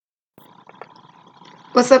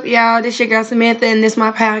What's up, y'all? This your girl Samantha, and this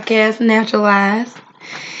my podcast, Naturalized.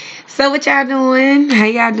 So, what y'all doing? How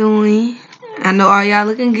y'all doing? I know all y'all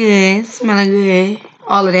looking good, smelling good,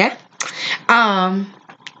 all of that. Um,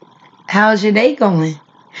 how's your day going?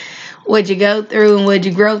 What'd you go through and what'd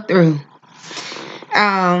you grow through?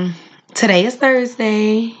 Today is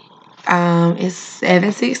Thursday. It's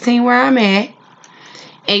 7:16 where I'm at,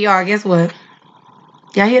 and y'all, guess what?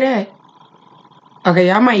 Y'all hear that? Okay,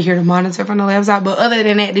 y'all might hear the monitor from the laptop, but other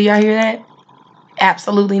than that, do y'all hear that?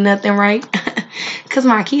 Absolutely nothing, right? Because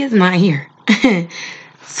my kids not here.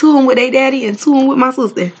 Two of them with their daddy and two of them with my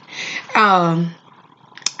sister. I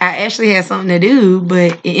actually had something to do,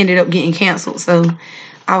 but it ended up getting canceled. So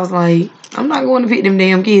I was like, I'm not going to pick them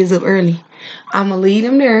damn kids up early. I'm going to leave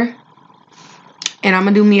them there. And I'm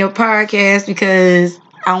going to do me a podcast because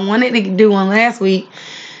I wanted to do one last week.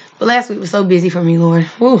 But last week was so busy for me, Lord.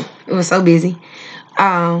 Whew, it was so busy.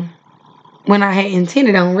 When I had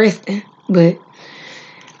intended on resting. But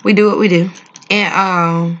we do what we do. And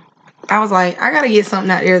I was like, I got to get something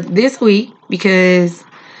out there this week because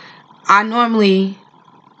I normally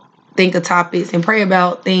think of topics and pray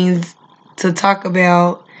about things to talk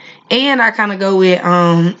about. And I kind of go with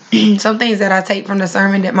some things that I take from the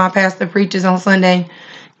sermon that my pastor preaches on Sunday.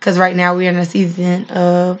 Because right now we're in a season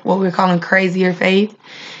of what we're calling crazier faith.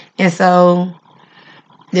 And so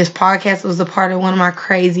this podcast was a part of one of my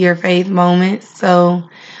crazier faith moments. So,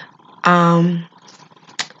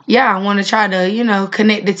 yeah, I want to try to,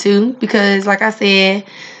 connect the two because, like I said,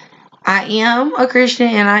 I am a Christian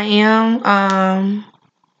and I am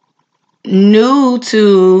new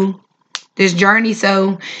to this journey.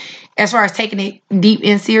 So, as far as taking it deep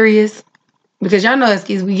and serious, because y'all know as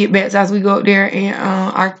kids, we get baptized, we go up there, and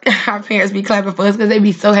our parents be clapping for us because they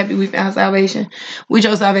be so happy we found salvation. We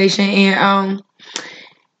chose salvation, and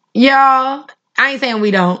y'all, I ain't saying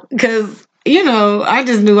we don't, because I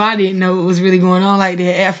just knew I didn't know what was really going on like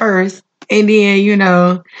that at first. And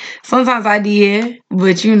then, sometimes I did,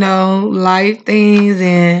 but life things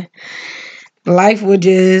and life would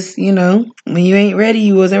just, when you ain't ready,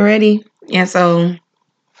 you wasn't ready. And so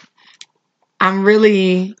I'm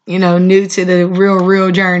really, new to the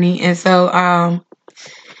real journey. And so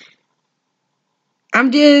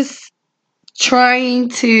I'm just trying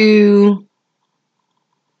to,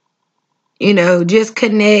 just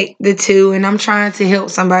connect the two. And I'm trying to help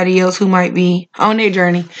somebody else who might be on their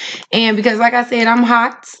journey. And because, like I said, I'm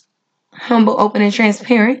hot, humble, open, and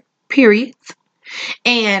transparent, period.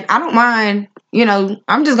 And I don't mind,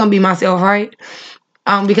 I'm just going to be myself, right?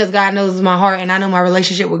 Because God knows my heart and I know my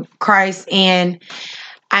relationship with Christ. And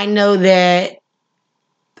I know that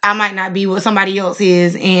I might not be what somebody else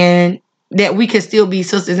is and that we could still be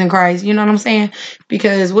sisters in Christ. You know what I'm saying?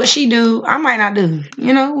 Because what she do, I might not do.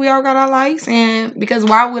 We all got our likes. And because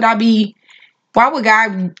why would God be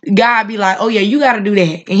like, oh yeah, you got to do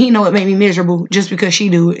that. And he know it made me miserable just because she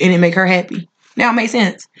do it and it make her happy. Now it makes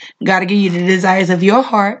sense. God to give you the desires of your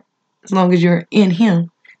heart as long as you're in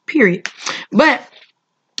him. Period. But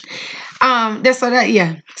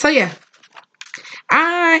So yeah.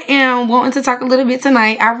 I am wanting to talk a little bit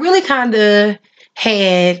tonight. I really kind of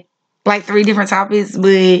had like 3 different topics, but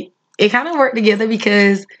it kind of worked together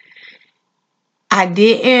because I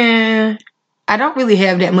don't really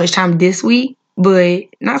have that much time this week, but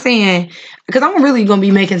not saying, because I'm really going to be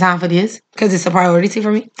making time for this because it's a priority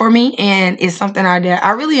for me, and it's something that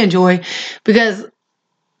I really enjoy because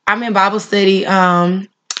I'm in Bible study.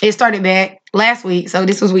 It started back last week, so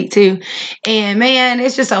this was week 2. And man,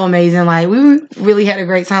 it's just so amazing. Like, we really had a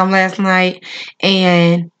great time last night,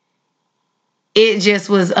 and it just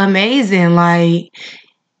was amazing. Like,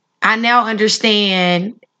 I now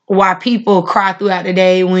understand why people cry throughout the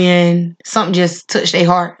day when something just touched their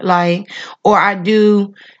heart. Like, or I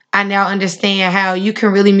now understand how you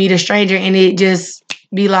can really meet a stranger and it just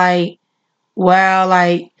be like, wow,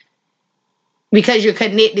 like, because you're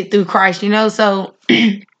connected through Christ, So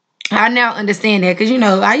I now understand that because,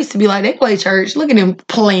 I used to be like, they play church. Look at them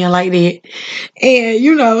playing like that. And,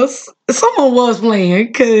 someone was playing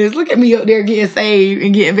because look at me up there getting saved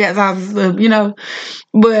and getting baptized and stuff,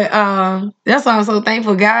 But that's why I'm so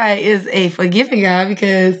thankful God is a forgiving God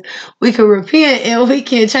because we can repent and we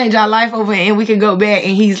can change our life over and we can go back.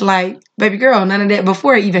 And he's like, baby girl, none of that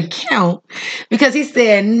before it even count. Because he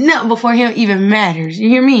said nothing before him even matters. You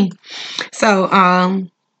hear me? So,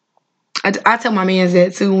 I tell my man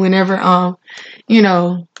that too whenever,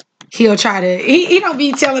 he'll try to, he don't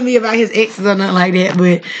be telling me about his exes or nothing like that,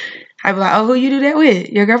 but I be like, oh, who you do that with?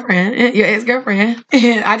 Your girlfriend, your ex-girlfriend.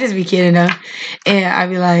 And I just be kidding though. And I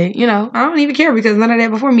be like, I don't even care because none of that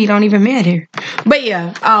before me don't even matter. But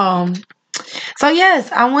yeah, So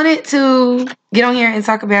yes, I wanted to get on here and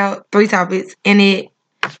talk about 3 topics, and it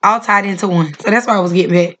all tied into one. So that's why I was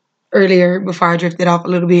getting back earlier before I drifted off a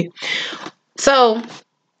little bit. So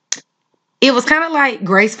it was kind of like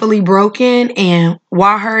gracefully broken and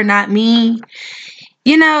why her, not me,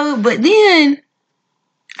 but then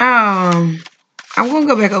I'm gonna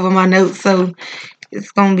go back over my notes, so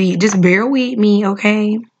it's gonna be, just bear with me,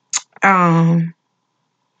 okay? Because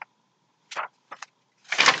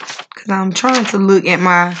I'm trying to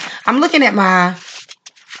I'm looking at my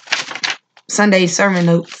Sunday sermon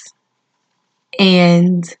notes,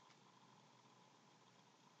 and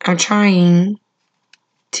I'm trying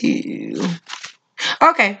to,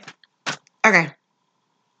 okay.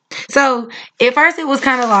 So at first it was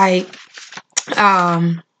kind of like,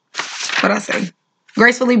 what I say?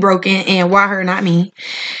 Gracefully broken and why her, not me.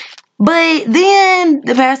 But then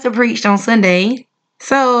the pastor preached on Sunday.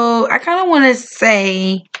 So I kind of want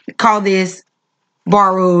to call this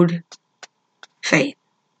borrowed faith.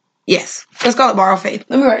 Yes, let's call it borrowed faith.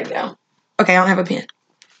 Let me write it down. Okay, I don't have a pen.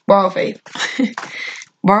 Borrowed faith.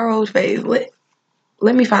 Borrowed faith.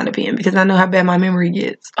 Let me find a pen because I know how bad my memory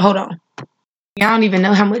gets. Hold on. I don't even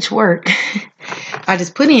know how much work I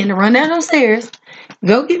just put in to run down those stairs,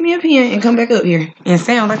 go get me a pen, and come back up here and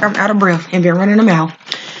sound like I'm out of breath and been running them out.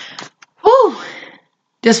 Whew.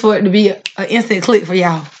 Just for it to be an instant click for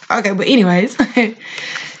y'all. Okay, but anyways,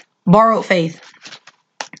 borrowed faith.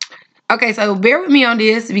 Okay, so bear with me on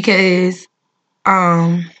this because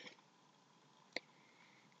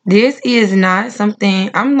this is not something,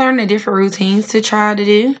 I'm learning different routines to try to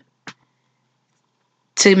do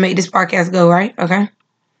to make this podcast go, right? Okay.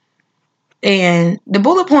 And the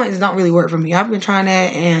bullet points don't really work for me. I've been trying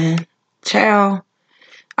that, and child,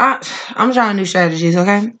 I'm trying new strategies,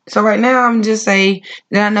 okay? So right now, I'm just saying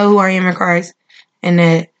that I know who I am in Christ, and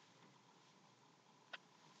that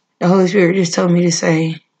the Holy Spirit just told me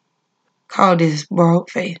to call this borrowed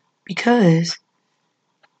faith, because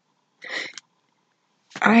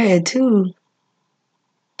I had two,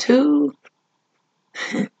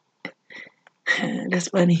 that's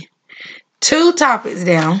funny, 2 topics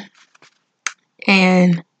down,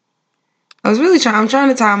 and I'm trying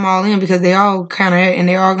to tie them all in because they all and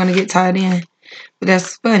they're all going to get tied in, but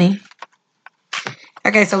that's funny.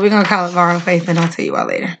 Okay, so we're going to call it borrowed faith, and I'll tell you why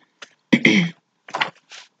later.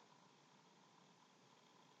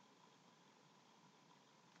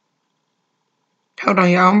 Hold on,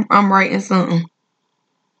 y'all. I'm writing something.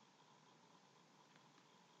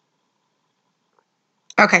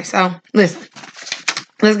 Okay, so listen.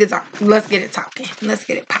 Let's get it talking. Let's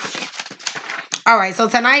get it popping. All right, so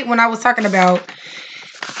tonight when I was talking about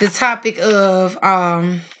the topic of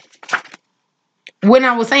when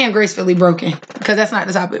I was saying gracefully broken, because that's not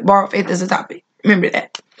the topic. Borrowed faith is the topic. Remember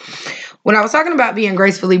that. When I was talking about being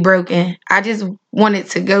gracefully broken, I just wanted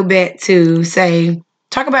to go back to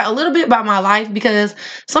talk about a little bit about my life, because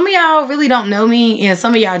some of y'all really don't know me and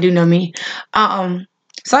some of y'all do know me.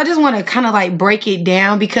 So I just want to kind of like break it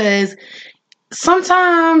down, because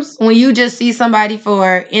sometimes when you just see somebody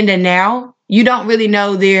for in the now, you don't really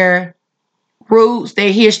know their roots,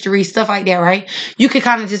 their history, stuff like that, right? You could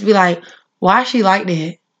kind of just be like, why is she like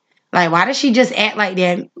that? Like, why does she just act like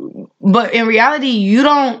that? But in reality,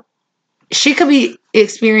 she could be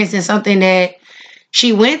experiencing something that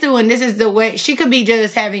she went through, and this is the way, she could be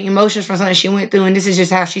just having emotions from something she went through, and this is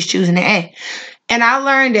just how she's choosing to act. And I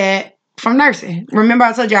learned that from nursing. Remember,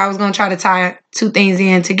 I told you I was going to try to tie 2 things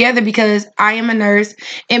in together, because I am a nurse,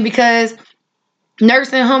 and because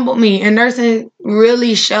nursing humbled me, and nursing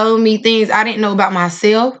really showed me things I didn't know about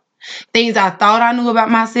myself, things I thought I knew about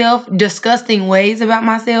myself, disgusting ways about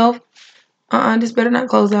myself. This better not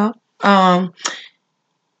close out.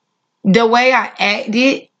 The way I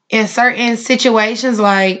acted in certain situations,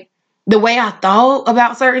 like the way I thought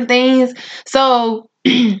about certain things. So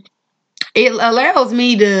it allows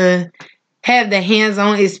me to have the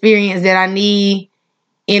hands-on experience that I need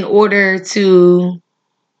in order to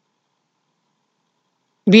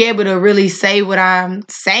be able to really say what I'm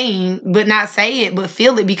saying, but not say it, but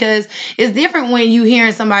feel it, because it's different when you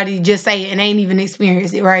hearing somebody just say it and ain't even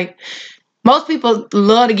experienced it, right? Most people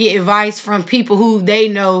love to get advice from people who they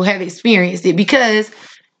know have experienced it, because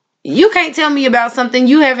you can't tell me about something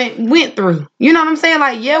you haven't went through. You know what I'm saying?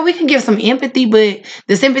 Like, yeah, we can give some empathy, but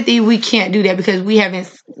the sympathy, we can't do that because we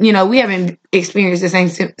haven't experienced the same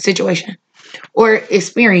situation or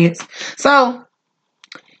experience. So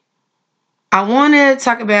I want to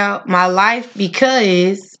talk about my life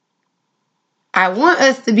because I want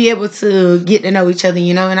us to be able to get to know each other,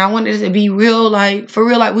 and I want it to be real, like, for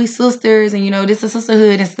real, like we sisters, and, this is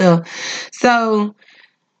sisterhood and stuff. So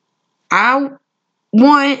I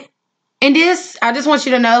want And this, I just want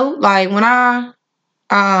you to know, like, when I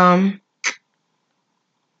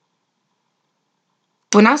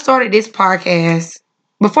started this podcast,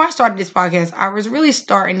 before I started this podcast, I was really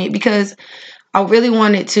starting it because I really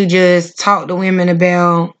wanted to just talk to women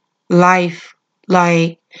about life,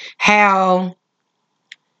 like how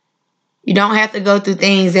you don't have to go through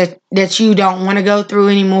things that you don't want to go through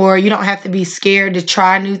anymore. You don't have to be scared to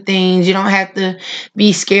try new things. You don't have to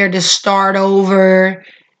be scared to start over.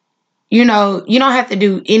 You know, you don't have to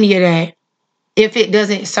do any of that if it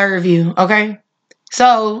doesn't serve you, okay?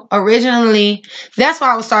 So originally, that's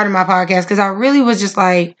why I was starting my podcast, because I really was just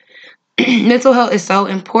like, mental health is so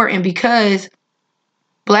important because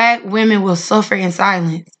Black women will suffer in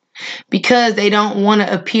silence because they don't want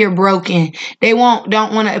to appear broken. They don't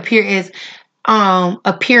want to appear as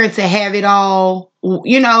appearing to have it all,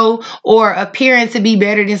 you know, or appearing to be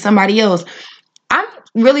better than somebody else. I'm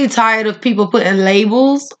really tired of people putting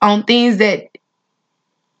labels on things that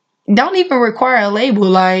don't even require a label.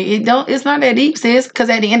 Like, it's not that deep, sis, because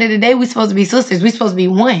at the end of the day, we're supposed to be sisters. We're supposed to be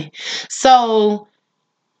one. So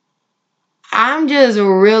I'm just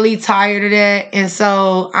really tired of that. And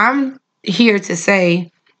so I'm here to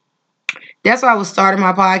say that's why I was starting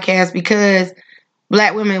my podcast, because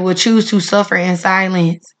Black women will choose to suffer in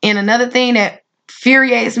silence. And another thing that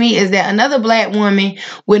infuriates me is that another Black woman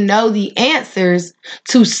would know the answers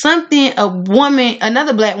to something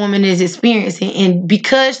another Black woman is experiencing. And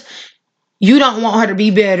because you don't want her to be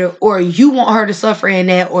better, or you want her to suffer in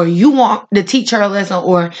that, or you want to teach her a lesson,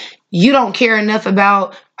 or you don't care enough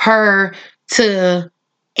about her to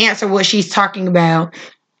answer what she's talking about,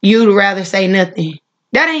 you'd rather say nothing.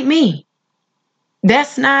 That ain't me.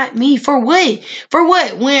 That's not me. For what? For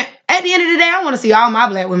what? When at the end of the day, I want to see all my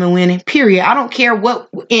Black women winning, period. I don't care what,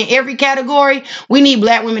 in every category, we need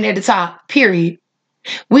Black women at the top, period.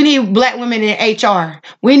 We need Black women in HR.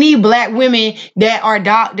 We need Black women that are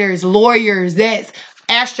doctors, lawyers, that's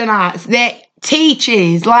astronauts, that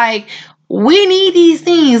teachers. Like, we need these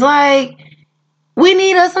things. Like, we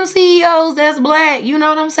need us some CEOs that's Black. You know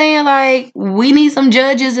what I'm saying? Like, we need some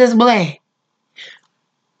judges that's Black.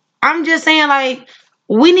 I'm just saying, like,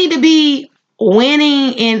 we need to be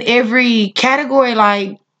winning in every category.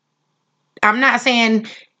 Like, I'm not saying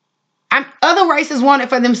other races want it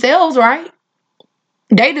for themselves, right?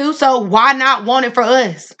 They do. So why not want it for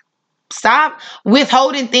us? Stop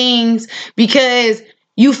withholding things because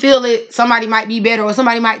you feel it, somebody might be better or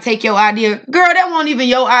somebody might take your idea. Girl, that wasn't even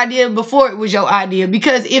your idea before it was your idea.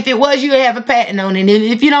 Because if it was, you'd have a patent on it. And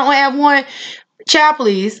if you don't have one, child,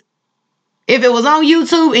 please. If it was on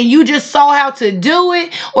YouTube and you just saw how to do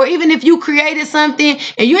it, or even if you created something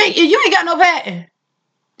and you ain't got no patent,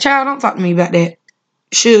 child, don't talk to me about that.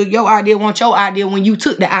 Should your idea want your idea when you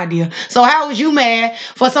took the idea? So how was you mad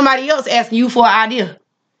for somebody else asking you for an idea?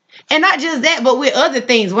 And not just that, but with other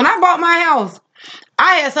things. When I bought my house,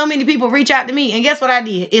 I had so many people reach out to me, and guess what I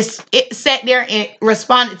did? It sat there and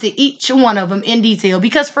responded to each one of them in detail.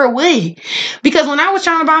 Because for what? Because when I was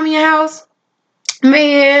trying to buy me a house,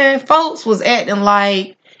 man, folks was acting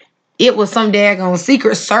like it was some daggone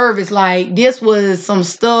Secret Service. Like, this was some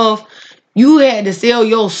stuff you had to sell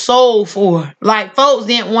your soul for. Like, folks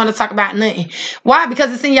didn't want to talk about nothing. Why?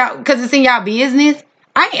 Because it's in y'all business.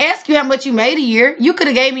 I ain't ask you how much you made a year. You could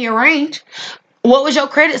have gave me a range. What was your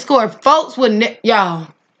credit score? Folks wouldn't, y'all.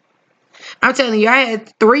 I'm telling you, I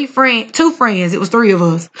had two friends. It was three of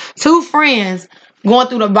us. Two friends going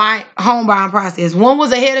through the home buying process. One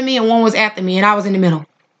was ahead of me and one was after me, and I was in the middle.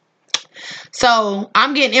 So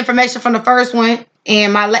I'm getting information from the first one,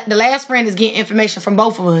 and the last friend is getting information from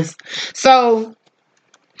both of us. So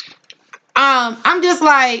I'm just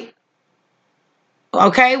like,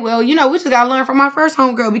 okay, well, you know, we just gotta learn from my first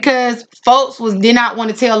homegirl, because folks did not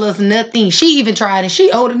want to tell us nothing. She even tried, and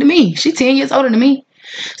she older than me. She 10 years older than me.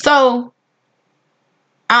 So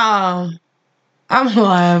I'm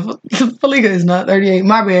alive. Felica is not 38.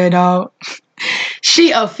 My bad, dog.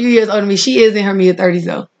 She a few years older than me. She is in her mid-30s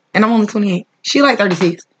though, and I'm only 28. She like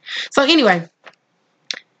 36. So anyway,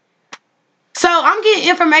 so I'm getting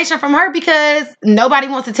information from her because nobody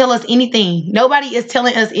wants to tell us anything. Nobody is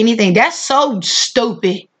telling us anything. That's so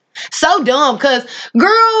stupid. So dumb. Because,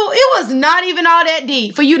 girl, it was not even all that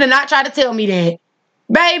deep for you to not try to tell me that.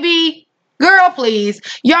 Baby, girl, please.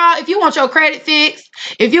 Y'all, if you want your credit fixed,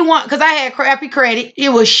 because I had crappy credit. It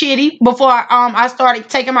was shitty before I started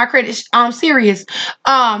taking my credit serious.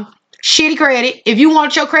 Shitty credit. If you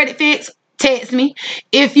want your credit fixed, text me.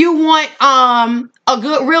 If you want a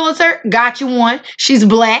good realtor, got you one. She's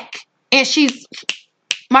Black, and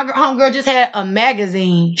my homegirl just had a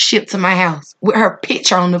magazine shipped to my house with her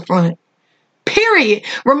picture on the front. Period.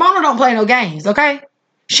 Ramona don't play no games, okay?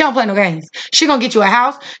 She don't play no games. She gonna get you a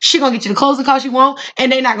house. She gonna get you the clothes cost you want, and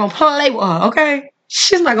they not gonna play with her. Okay,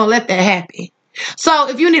 she's not gonna let that happen. So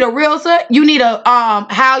if you need a realtor, you need a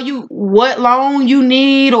what loan you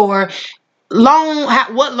need, or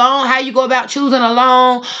what loan, how you go about choosing a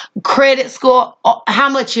loan, credit score, how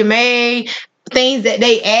much you made, things that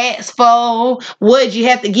they ask for, what you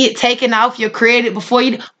have to get taken off your credit before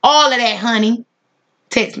you, all of that, honey.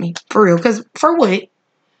 Text me for real, because for what?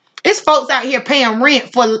 It's folks out here paying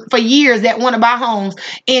rent for years that want to buy homes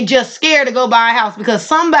and just scared to go buy a house because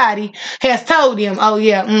somebody has told them, oh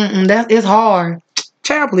yeah, it's hard.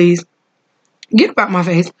 Child, please. Get up out my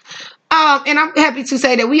face. And I'm happy to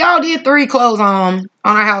say that we all did 3 close on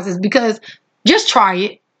our houses, because just try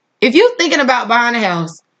it. If you're thinking about buying a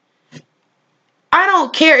house, I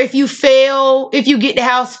don't care if you fail, if you get the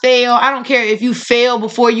house fail. I don't care if you fail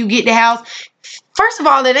before you get the house. First of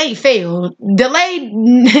all, it ain't failed. Delayed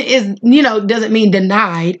is, doesn't mean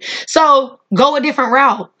denied. So go a different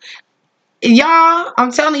route. Y'all,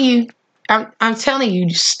 I'm telling you,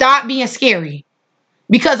 stop being scary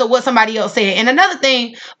because of what somebody else said. And another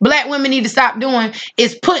thing Black women need to stop doing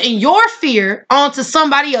is putting your fear onto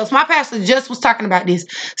somebody else. My pastor just was talking about this.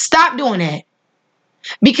 Stop doing that.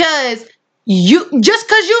 Because just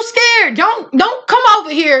because you scared, don't come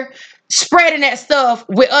over here spreading that stuff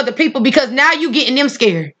with other people, because now you getting them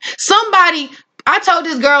scared. I told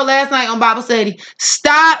this girl last night on Bible study,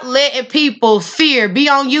 stop letting people's fear be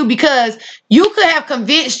on you, because you could have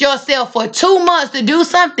convinced yourself for 2 months to do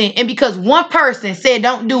something, and because one person said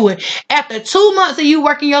don't do it, after 2 months of you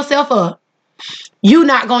working yourself up, you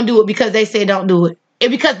not gonna do it because they said don't do it.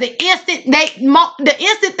 And because the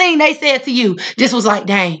instant thing they said to you just was like,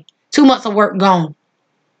 dang, 2 months of work gone.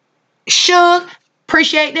 Sure,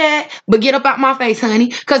 appreciate that, but get up out my face, honey,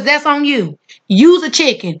 because that's on you. Use a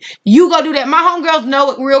chicken. You go do that. My homegirls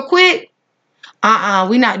know it real quick.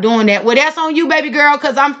 We not doing that. Well, that's on you, baby girl,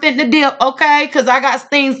 because I'm fitting to dip, okay? Because I got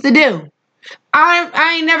things to do.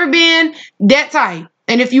 I ain't never been that type.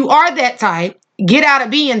 And if you are that type, get out of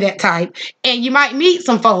being that type, and you might meet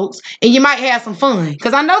some folks, and you might have some fun.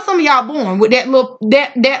 Because I know some of y'all born with that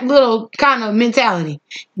little kind of mentality.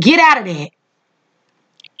 Get out of that.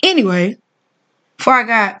 Anyway, before I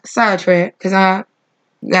got sidetracked, because I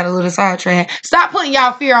got a little sidetracked, stop putting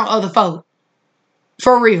y'all fear on other folks.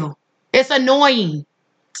 For real. It's annoying.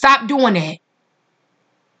 Stop doing that.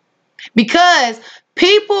 Because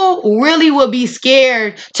people really will be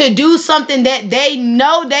scared to do something that they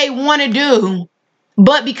know they want to do.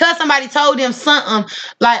 But because somebody told them something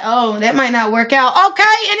like, oh, that might not work out. Okay,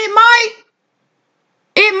 and it might.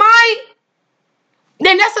 It might.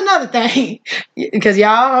 Then that's another thing. Because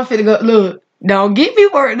y'all, I'm finna go, look, don't get me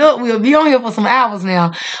worked up. We'll be on here for some hours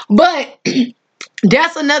now. But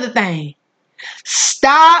that's another thing.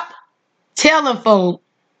 Stop telling folks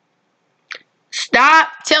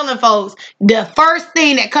the first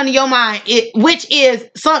thing that come to your mind, which is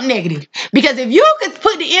something negative. Because if you could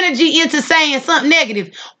put the energy into saying something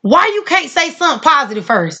negative, why you can't say something positive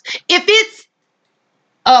first? If it's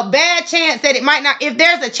a bad chance that it might not, if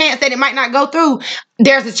there's a chance that it might not go through,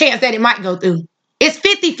 there's a chance that it might go through. It's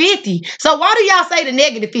 50-50. So why do y'all say the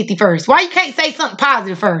negative 50 first? Why you can't say something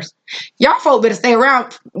positive first? Y'all folk better stay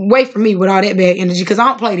away from me with all that bad energy, because I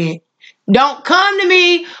don't play that. Don't come to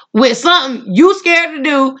me with something you scared to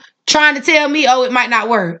do, trying to tell me, oh, it might not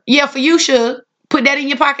work. Yeah, for you, should. Put that in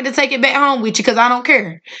your pocket to take it back home with you, because I don't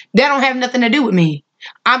care. That don't have nothing to do with me.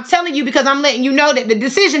 I'm telling you because I'm letting you know that the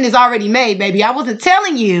decision is already made, baby. I wasn't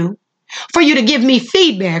telling you for you to give me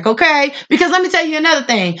feedback, okay? Because let me tell you another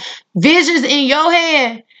thing. Visions in your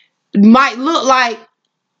head might look like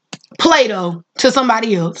Play-Doh to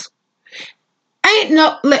somebody else.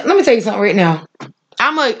 Let me tell you something right now.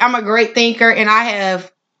 I'm a great thinker, and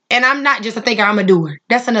I'm not just a thinker, I'm a doer.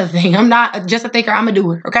 That's another thing. I'm not just a thinker, I'm a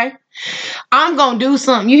doer, okay? I'm going to do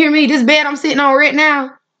something. You hear me? This bed I'm sitting on right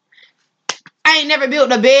now, I ain't never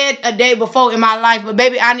built a bed a day before in my life, but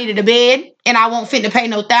baby, I needed a bed, and I won't fit to pay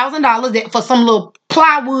no $1,000 for some little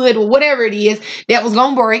plywood or whatever it is that was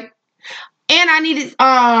going to break. And I needed,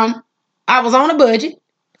 I was on a budget,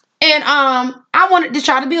 and I wanted to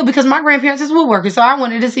try to build because my grandparents is woodworkers, so I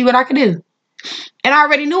wanted to see what I could do. And I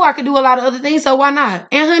already knew I could do a lot of other things, so why not?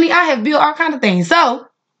 And honey, I have built all kinds of things. So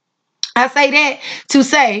I say that to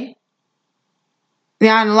say,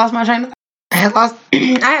 yeah, I lost my train of thought.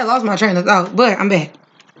 I had lost my train of thought, but I'm back.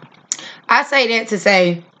 I say that to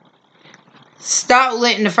say, stop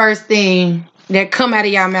letting the first thing that come out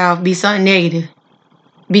of your mouth be something negative,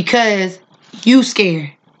 because you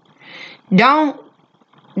scared. Don't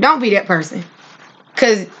be that person,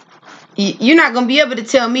 because you're not going to be able to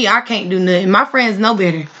tell me I can't do nothing. My friends know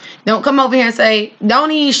better. Don't come over here and say,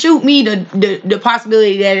 don't even shoot me the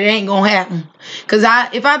possibility that it ain't gonna happen. Cause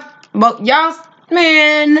y'all,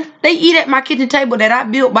 man, they eat at my kitchen table that I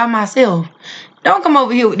built by myself. Don't come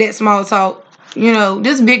over here with that small talk. You know,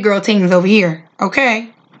 this big girl team's over here.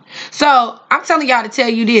 Okay? So I'm telling y'all to tell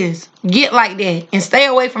you this. Get like that and stay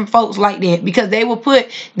away from folks like that because they will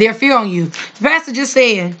put their fear on you. The pastor just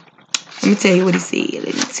said, let me tell you what he said.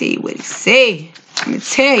 Let me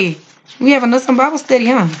tell you. We having some Bible study,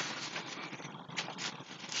 huh?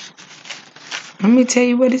 Let me tell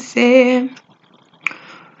you what it said.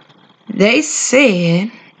 They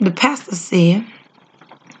said, the pastor said,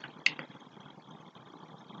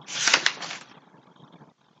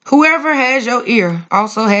 whoever has your ear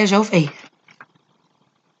also has your faith.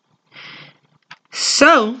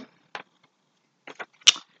 So,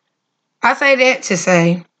 I say that to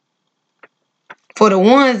say, for the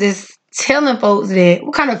ones that's telling folks that,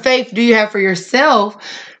 what kind of faith do you have for yourself?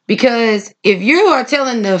 Because if you are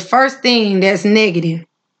telling the first thing that's negative,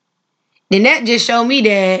 then that just showed me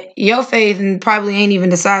that your faith probably ain't even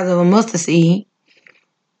the size of a mustard seed.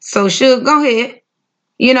 So, Suge, go ahead.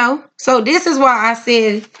 You know? So, this is why I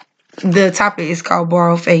said the topic is called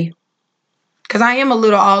Borrowed Faith. Because I am a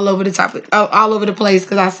little all over the topic, all over the place,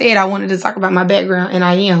 because I said I wanted to talk about my background, and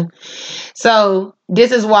I am. So,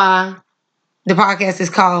 this is why the podcast is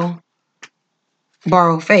called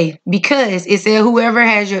Borrowed Faith, because it said whoever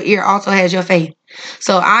has your ear also has your faith.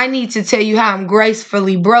 So I need to tell you how I'm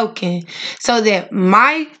gracefully broken so that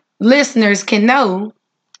my listeners can know,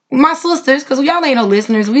 my sisters, because y'all ain't no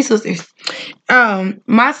listeners, we sisters.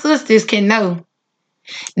 My sisters can know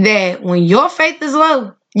that when your faith is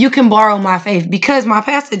low, you can borrow my faith, because my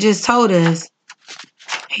pastor just told us,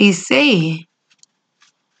 he said,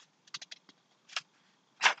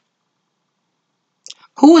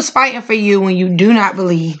 who is fighting for you when you do not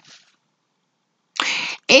believe?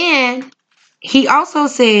 And he also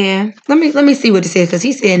said, let me see what it says, because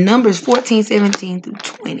he said Numbers 14, 17 through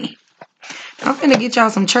 20. I'm finna get y'all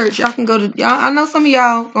some church. Y'all can go to, y'all. I know some of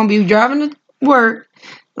y'all gonna be driving to work,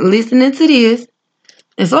 listening to this.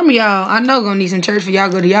 And some of y'all, I know, gonna need some church for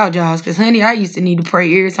y'all go to y'all jobs. Because, honey, I used to need to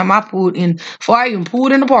pray every time I pulled in, before I even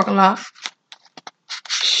pulled in the parking lot.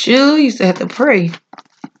 Sure, used to have to pray.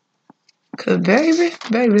 Because, baby.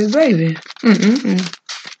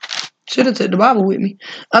 Should have took the Bible with me.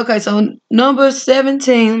 Okay, so number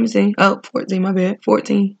 17. Let me see. Oh, 14, my bad.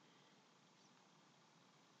 14.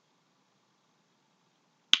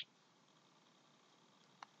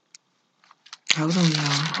 Hold on, y'all.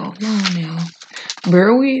 Hold on now.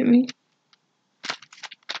 Bear with me.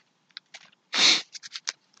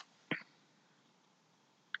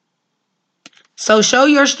 So show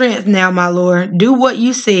your strength now, my Lord. Do what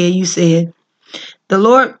you said. The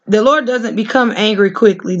Lord doesn't become angry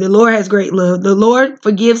quickly. The Lord has great love. The Lord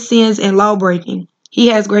forgives sins and law breaking. He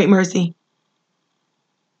has great mercy.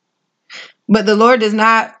 But the Lord does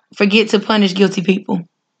not forget to punish guilty people.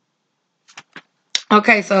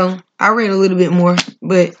 Okay, so I read a little bit more,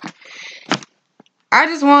 but I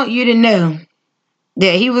just want you to know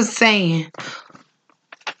that he was saying,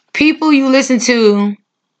 people you listen to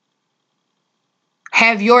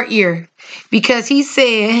have your ear, because he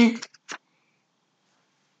said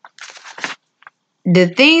the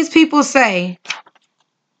things people say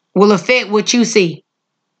will affect what you see.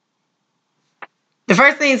 The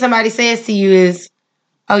first thing somebody says to you is,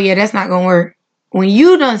 oh yeah, that's not gonna work. When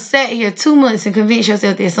you done sat here 2 months and convinced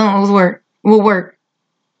yourself that something will work.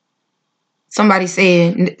 Somebody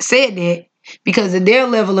said that because of their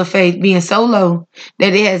level of faith being so low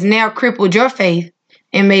that it has now crippled your faith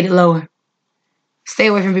and made it lower. Stay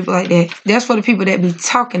away from people like that. That's for the people that be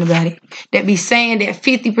talking about it, that be saying that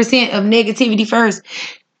 50% of negativity first.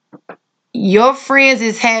 Your friends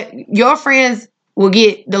will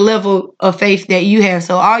get the level of faith that you have.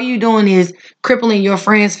 So all you doing is crippling your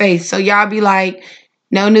friends' faith. So y'all be like,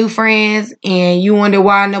 no new friends, and you wonder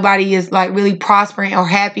why nobody is like really prospering or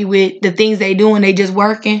happy with the things they doing. They just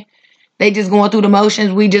working. They just going through the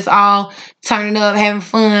motions. We just all turning up, having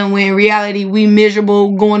fun, when in reality we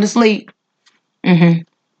miserable, going to sleep.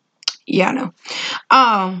 Yeah, I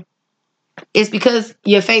know. It's because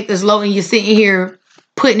your faith is low and you're sitting here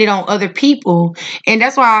putting it on other people. And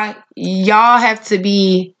that's why y'all have to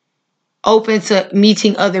be open to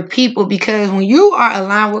meeting other people, because when you are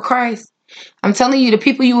aligned with Christ, I'm telling you, the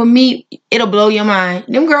people you will meet, it'll blow your mind.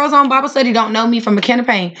 Them girls on Bible study don't know me from a can of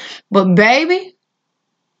paint. But baby,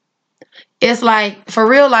 it's like, for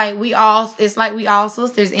real, like it's like we all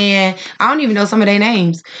sisters, and I don't even know some of their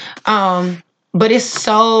names. But it's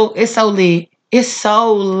so lit. It's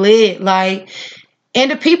so lit. Like, and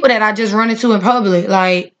the people that I just run into in public,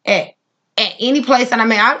 like at at any place that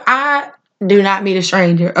I'm at, I do not meet a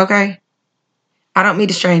stranger, okay? I don't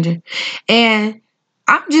meet a stranger. And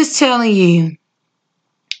I'm just telling you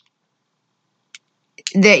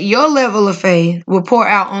that your level of faith will pour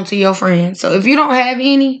out onto your friends. So if you don't have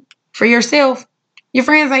any for yourself, your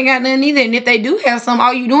friends ain't got nothing either. And if they do have some,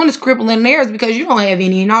 all you doing is crippling theirs because you don't have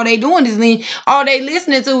any. And all they doing is all they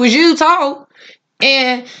listening to is you talk.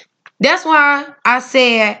 And that's why I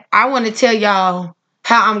said I want to tell y'all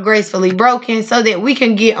how I'm gracefully broken so that we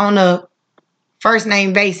can get on a first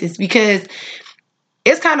name basis, because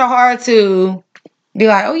it's kind of hard to be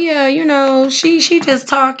like, oh yeah, she just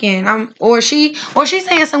talking. Or she's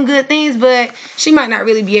saying some good things, but she might not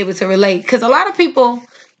really be able to relate. Because a lot of people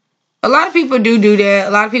do that. A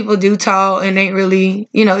lot of people do talk and ain't really,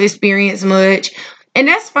 experience much. And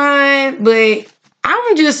that's fine, but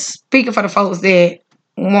I'm just speaking for the folks that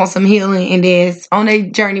want some healing and that's on a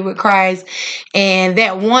journey with Christ and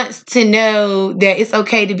that wants to know that it's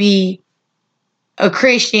okay to be a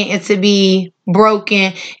Christian and to be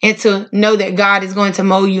broken and to know that God is going to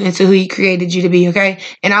mold you into who he created you to be, okay?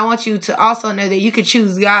 And I want you to also know that you could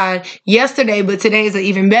choose God yesterday, but today is an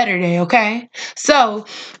even better day, okay? So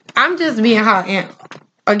I'm just being hot and,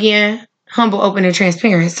 again, humble, open, and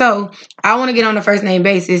transparent. So I want to get on a first name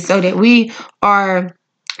basis so that we are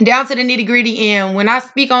down to the nitty gritty. And when I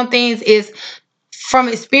speak on things, it's from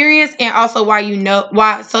experience and also why,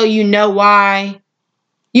 so why,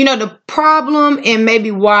 the problem and maybe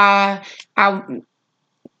why I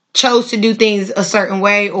chose to do things a certain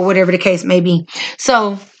way or whatever the case may be.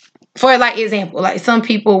 So for example, some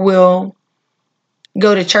people will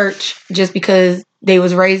go to church just because they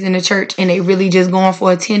was raised in the church and they really just going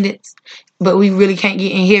for attendance, but we really can't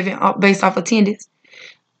get in heaven based off attendance.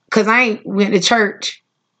 Cause I ain't went to church.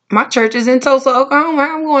 My church is in Tulsa, Oklahoma.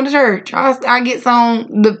 I'm going to church. I get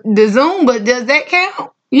on the Zoom, but does that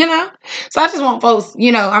count? So I just want folks,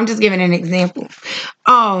 I'm just giving an example.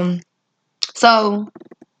 So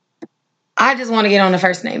I just want to get on a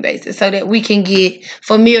first name basis so that we can get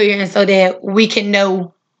familiar and so that we can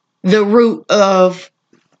know the root of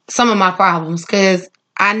some of my problems, because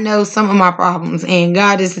I know some of my problems and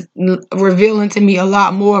God is revealing to me a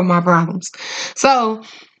lot more of my problems. So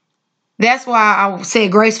that's why I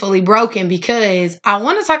said gracefully broken, because I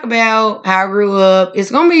want to talk about how I grew up.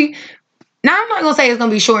 It's going to be, now I'm not going to say it's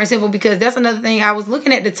going to be short and simple, because that's another thing. I was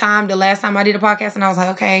looking at the time, the last time I did a podcast, and I was like,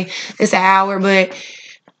 okay, it's an hour, but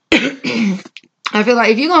I feel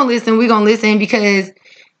like if you're going to listen, we're going to listen, because,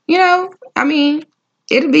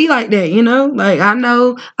 it'll be like that, I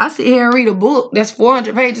know I sit here and read a book that's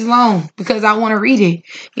 400 pages long because I want to read it,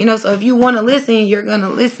 so if you want to listen, you're going to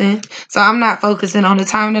listen. So I'm not focusing on the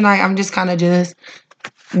time tonight. I'm just kind of just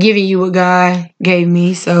giving you what God gave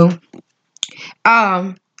me. So,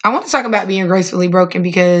 I want to talk about being gracefully broken,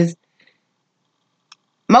 because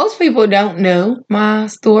most people don't know my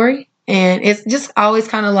story, and it's just always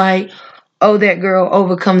kind of like, oh, that girl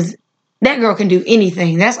can do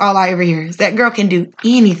anything. That's all I ever hear is that girl can do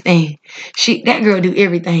anything. That girl do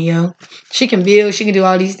everything, yo. She can build, she can do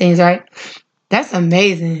all these things, right? That's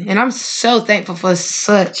amazing. And I'm so thankful for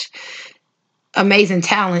such amazing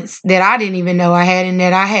talents that I didn't even know I had and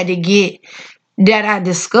that I had to get, that I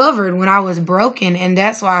discovered when I was broken. And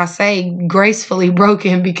that's why I say gracefully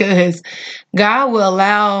broken, because God will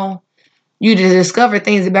allow you to discover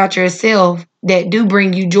things about yourself that do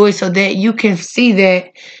bring you joy so that you can see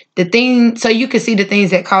you can see the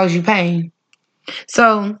things that cause you pain.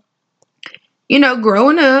 So,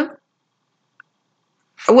 growing up,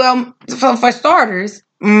 well, for starters,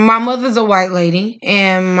 my mother's a white lady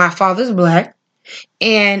and my father's black.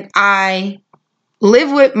 And I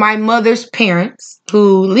live with my mother's parents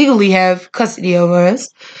who legally have custody over us.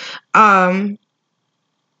 I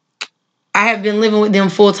have been living with them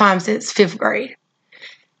full time since 5th grade.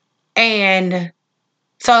 And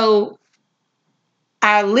so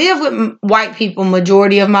I live with white people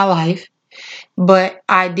majority of my life, but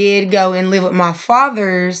I did go and live with my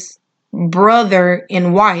father's brother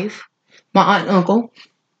and wife, my aunt and uncle.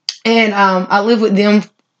 And I lived with them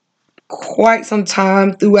quite some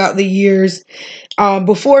time throughout the years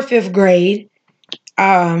before 5th grade,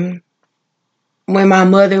 when my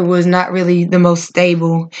mother was not really the most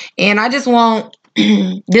stable. And I just want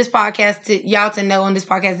this podcast y'all to know on this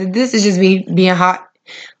podcast that this is just me being hot,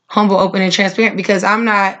 humble, open, and transparent, because I'm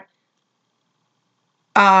not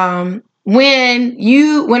when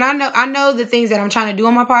I know the things that I'm trying to do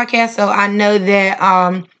on my podcast, so I know that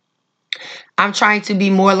I'm trying to be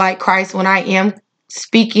more like Christ when I am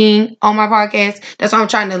speaking on my podcast. That's why I'm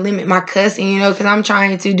trying to limit my cussing, you know, because I'm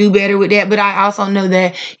trying to do better with that. But I also know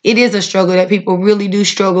that it is a struggle that people really do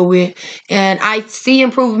struggle with. And I see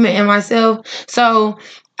improvement in myself. So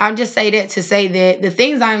I'll just say that to say that the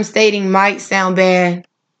things I'm stating might sound bad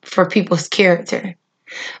for people's character.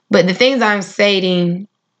 But the things I'm stating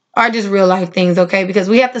are just real life things, okay? Because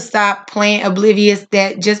we have to stop playing oblivious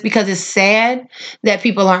that just because it's sad that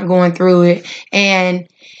people aren't going through it. And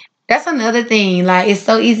that's another thing. Like, it's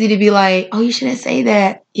so easy to be like, oh, you shouldn't say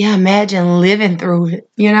that. Yeah, imagine living through it,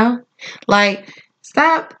 you know? Like,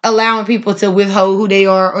 stop allowing people to withhold who they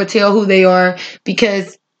are or tell who they are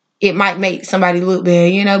because it might make somebody look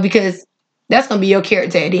bad, you know? Because that's going to be your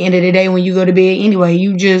character at the end of the day when you go to bed anyway.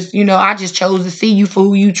 You just, you know, I just chose to see you for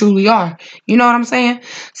who you truly are. You know what I'm saying?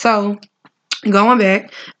 So, going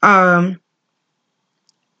back, I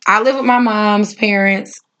live with my mom's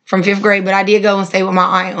parents from 5th grade, but I did go and stay with my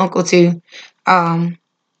aunt and uncle too. And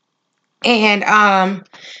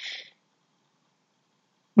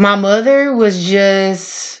my mother was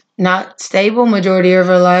just not stable majority of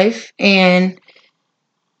her life. And,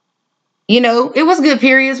 you know, it was good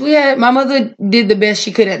periods. My mother did the best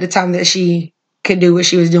she could at the time that she could do what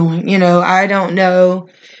she was doing. You know, I don't know.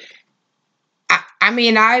 I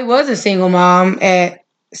mean, I was a single mom at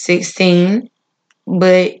 16,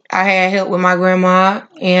 but I had help with my grandma.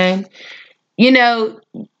 And, you know,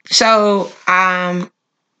 so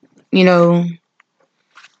you know,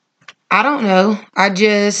 I don't know. I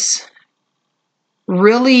just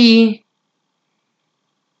really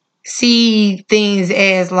see things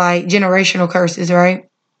as like generational curses, right?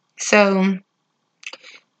 So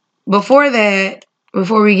before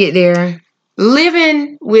we get there,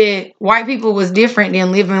 living with white people was different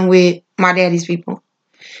than living with my daddy's people.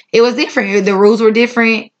 It was different. The rules were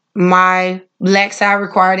different. My black side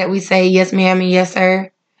required that we say yes ma'am and yes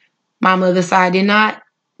sir. My mother's side did not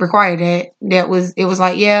require that. It was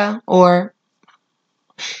like yeah, or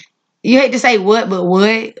you hate to say what, but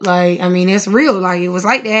what? Like, I mean, it's real. Like, it was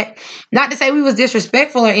like that. Not to say we was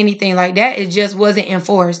disrespectful or anything like that. It just wasn't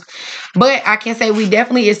enforced. But I can say I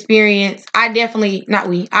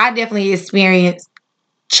definitely experienced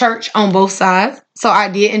church on both sides. So I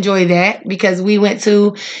did enjoy that because we went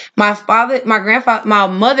to my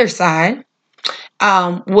mother's side,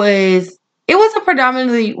 it was a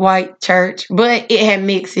predominantly white church, but it had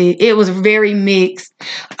mixed. It was very mixed.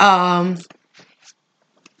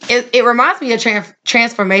 It reminds me of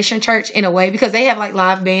Transformation Church in a way because they have like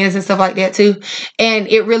live bands and stuff like that too. And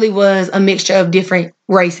it really was a mixture of different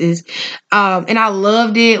races. And I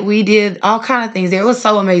loved it. We did all kind of things there. It was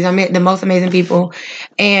so amazing. I met the most amazing people.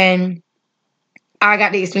 And I got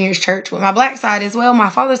to experience church with my black side as well, my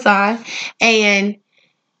father's side. And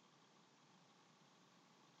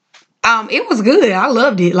it was good. I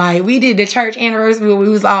loved it. Like, we did the church anniversary where we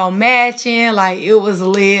was all matching. Like, it was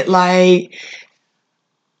lit. Like,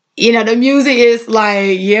 you know, the music is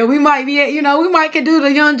like, yeah, we might could do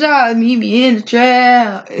the Young Job. Me be in the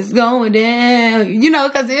trap. It's going down. You know,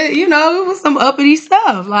 because it was some uppity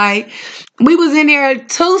stuff. Like, we was in there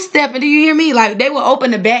two-stepping. Do you hear me? Like, they would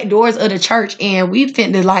open the back doors of the church and we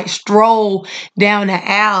finna like stroll down the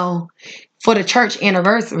aisle for the church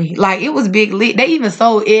anniversary. Like, it was big lit. They even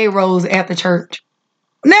sold egg rolls at the church.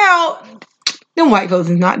 Now, them white folks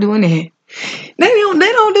is not doing that. They don't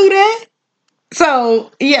do that.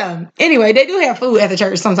 So, yeah. Anyway, they do have food at the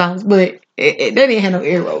church sometimes, but they didn't have no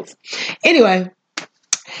egg rolls. Anyway,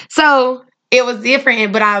 so it was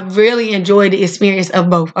different, but I really enjoyed the experience of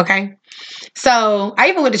both, okay? So, I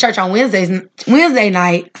even went to church on Wednesday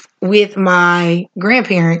night with my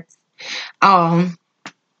grandparents.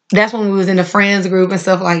 That's when we was in the friends group and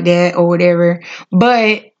stuff like that or whatever.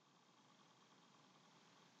 But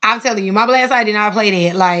I'm telling you, my black side did not play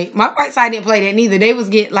that. Like, my white side didn't play that neither. They was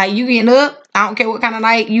you getting up. I don't care what kind of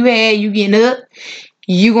night you had. You getting up.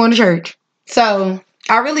 You going to church. So,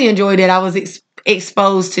 I really enjoyed it. I was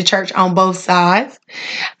exposed to church on both sides.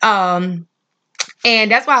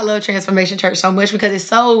 And that's why I love Transformation Church so much because it's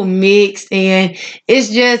so mixed and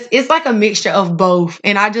it's like a mixture of both.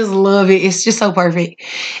 And I just love it. It's just so perfect.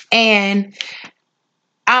 And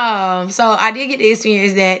so I did get to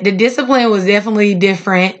experience that. The discipline was definitely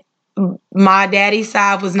different. My daddy's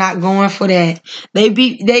side was not going for that. They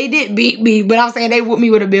did beat me, but I'm saying they whooped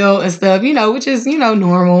me with a belt and stuff, which is,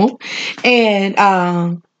 normal. And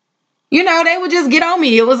they would just get on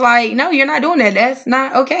me. It was like, no, you're not doing that. That's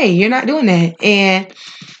not okay. You're not doing that. And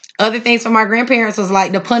other things from my grandparents was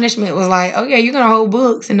like, the punishment was like, oh yeah, you're going to hold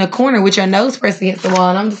books in the corner with your nose pressed against the wall.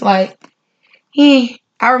 And I'm just like,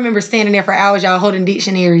 I remember standing there for hours, y'all, holding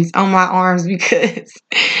dictionaries on my arms because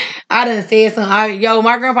I done said something.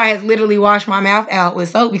 My grandpa has literally washed my mouth out with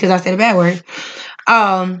soap because I said a bad word.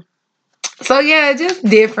 So yeah, just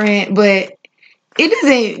different, but it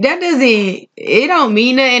don't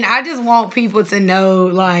mean nothing. I just want people to know,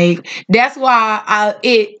 like, that's why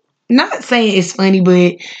not saying it's funny,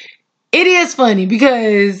 but it is funny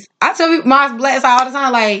because I tell people my black side all the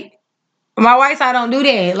time, like, my white side don't do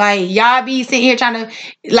that. Like, y'all be sitting here trying to,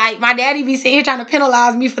 like, my daddy be sitting here trying to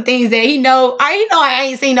penalize me for things that he know I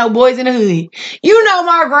ain't seen no Boys in the Hood.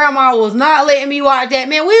 My grandma was not letting me watch that.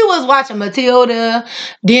 Man, we was watching Matilda,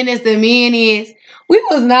 Dennis the Menace. We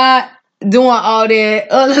was not doing all that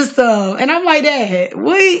other stuff. And I'm like, Dad,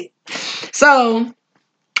 wait. So,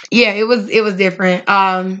 yeah, it was different.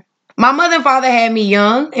 My mother and father had me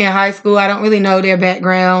young in high school. I don't really know their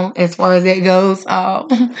background as far as that goes. I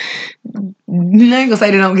ain't gonna say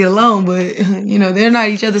they don't get along, but they're not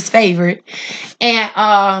each other's favorite.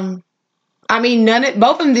 And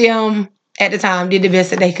both of them at the time did the best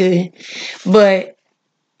that they could. But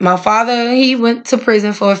my father, he went to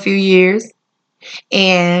prison for a few years,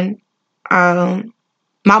 and my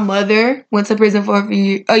mother went to prison for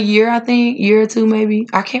a year, I think, year or two maybe.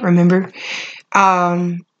 I can't remember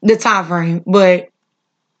the time frame, but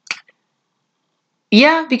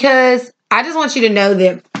yeah, because I just want you to know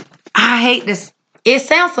that I hate this. It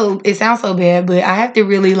sounds so bad, but I have to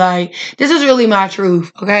really, like, this is really my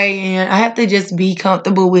truth, okay? And I have to just be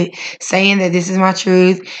comfortable with saying that this is my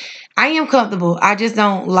truth. I am comfortable. I just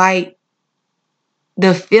don't like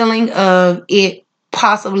the feeling of it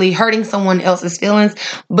possibly hurting someone else's feelings.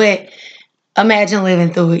 But imagine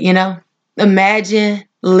living through it, Imagine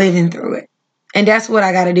living through it. And that's what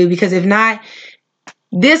I got to do, because if not,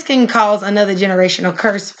 this can cause another generational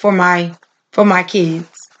curse for my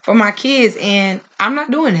kids, and I'm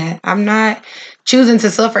not doing that. I'm not choosing to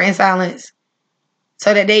suffer in silence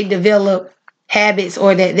so that they develop habits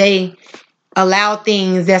or that they allow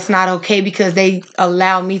things that's not okay because I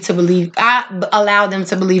allow them to believe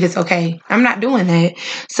it's okay. I'm not doing that.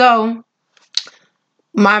 So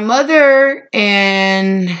my mother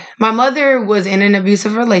was in an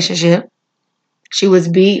abusive relationship. She was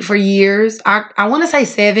beat for years. I want to say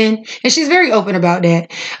 7, and she's very open about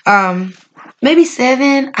that. Maybe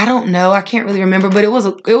 7. I don't know. I can't really remember, but it was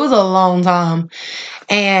a long time.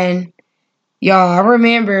 And y'all, I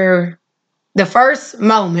remember the first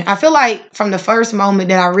moment. I feel like from the first moment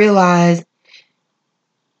that I realized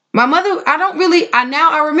my mother.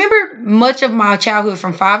 I remember much of my childhood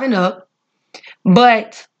from 5 and up,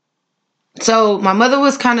 but. So my mother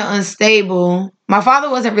was kind of unstable. My father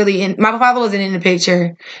wasn't in the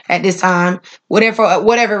picture at this time. For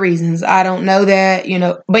whatever reasons. I don't know that,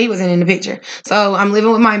 but he wasn't in the picture. So I'm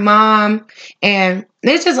living with my mom, and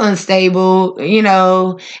it's just unstable,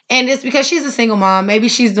 and it's because she's a single mom. Maybe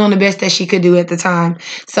she's doing the best that she could do at the time.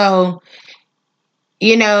 So,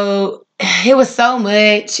 it was so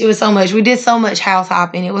much. We did so much house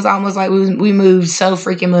hopping. It was almost like we moved so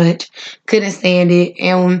freaking much. Couldn't stand it.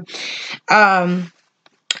 And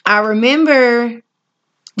I remember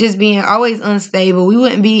just being always unstable. We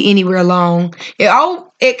wouldn't be anywhere long.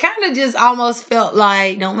 It kind of just almost felt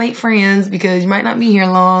like, don't make friends because you might not be here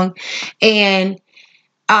long. And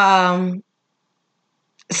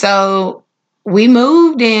so we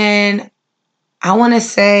moved in, I want to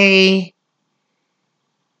say,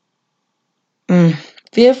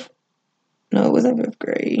 fifth. No, it wasn't 5th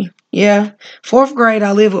grade. Yeah, 4th grade.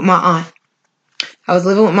 I lived with my aunt. I was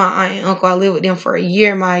living with my aunt and uncle. I lived with them for a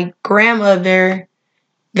year. My grandmother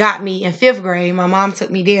got me in 5th grade. My mom took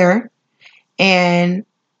me there, and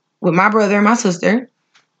with my brother and my sister.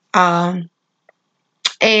 And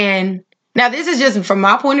now this is just from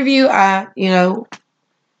my point of view. I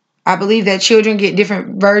believe that children get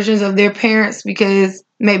different versions of their parents because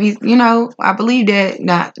maybe, I believe that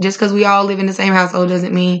not just because we all live in the same household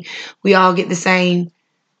doesn't mean we all get the same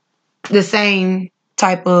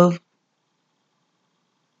type of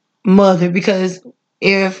mother. Because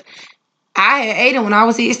if I had Aiden when I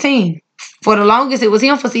was 16, for the longest it was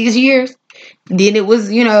him for 6 years. Then it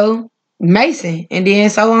was, Mason, and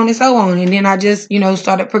then so on and so on. And then I just,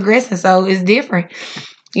 started progressing. So it's different,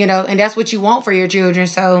 and that's what you want for your children.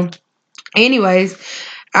 So anyways,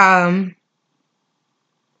 I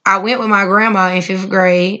went with my grandma in 5th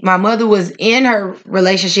grade. My mother was in her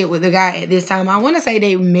relationship with the guy at this time. I want to say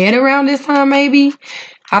they met around this time, maybe.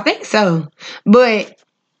 I think so. But,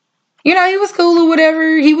 he was cool or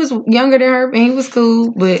whatever. He was younger than her, and he was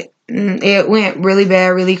cool. But it went really bad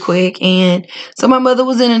really quick. And so my mother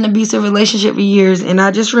was in an abusive relationship for years. And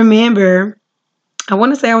I just remember, I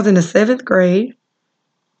want to say I was in the 7th grade.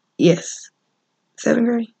 Yes. 7th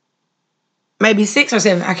grade. Maybe 6 or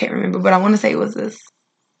 7. I can't remember. But I want to say it was this.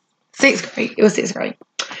 Sixth grade. It was sixth grade.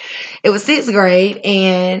 It was sixth grade,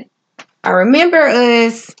 and I remember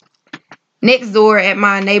us next door at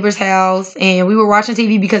my neighbor's house, and we were watching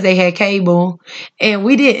TV because they had cable, and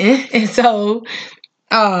we didn't. And so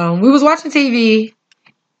we was watching TV,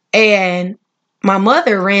 and my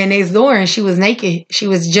mother ran next door, and she was naked. She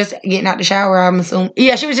was just getting out the shower, I'm assuming.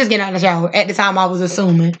 Yeah, she was just getting out the shower. At the time, I was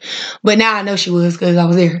assuming. But now I know she was because I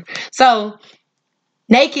was there. So,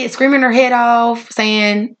 naked, screaming her head off,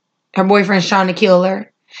 saying her boyfriend's trying to kill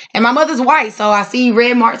her. And my mother's white, so I see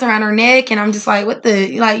red marks around her neck, and I'm just like, what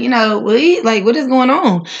the, like, what is going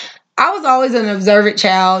on? I was always an observant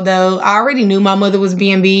child, though. I already knew my mother was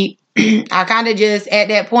being beat. I kind of just, at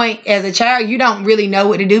that point, as a child, you don't really know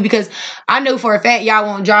what to do because I knew for a fact y'all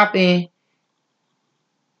won't drop in.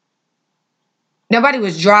 Nobody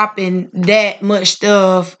was dropping that much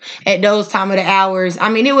stuff at those time of the hours. I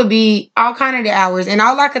mean, it would be all kind of the hours. And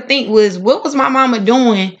all I could think was, what was my mama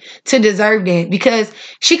doing to deserve that? Because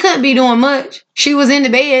she couldn't be doing much. She was in the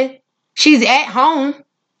bed. She's at home.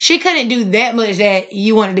 She couldn't do that much that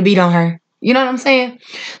you wanted to beat on her. You know what I'm saying?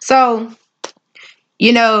 So,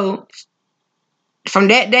 from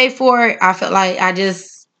that day forward, I felt like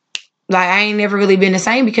I ain't never really been the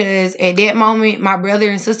same because at that moment, my brother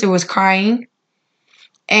and sister was crying.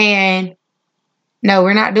 And no,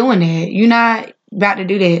 we're not doing that. You're not about to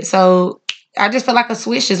do that. So I just felt like a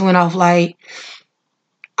switch just went off. Like,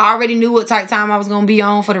 I already knew what type of time I was going to be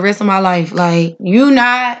on for the rest of my life. Like,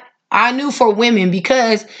 I knew for women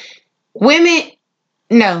because women,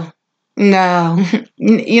 no,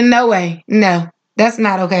 in no way. No, that's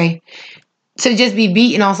not okay. To just be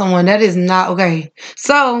beating on someone, that is not okay.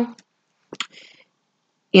 So,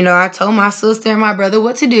 I told my sister and my brother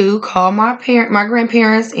what to do, called my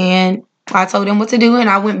grandparents, and I told them what to do, and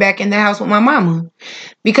I went back in the house with my mama.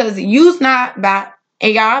 Because you's not about,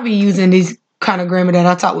 and y'all be using this kind of grammar that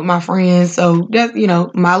I talk with my friends, so that's,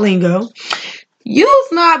 my lingo.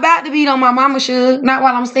 You's not about to beat on my mama, Suge. Not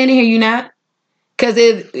while I'm standing here, you not. Because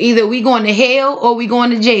either we going to hell or we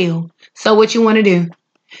going to jail. So what you want to do?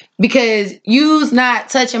 Because you's not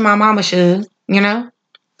touching my mama, Suge,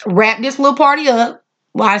 Wrap this little party up.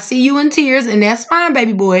 Well, I see you in tears, and that's fine,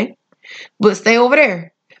 baby boy. But stay over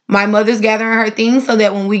there. My mother's gathering her things so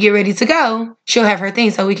that when we get ready to go, she'll have her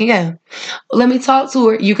things so we can go. Let me talk to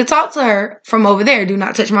her. You can talk to her from over there. Do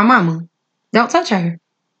not touch my mama. Don't touch her.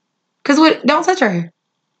 Don't touch her.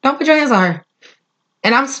 Don't put your hands on her.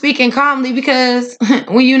 And I'm speaking calmly because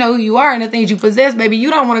when you know who you are and the things you possess, baby, you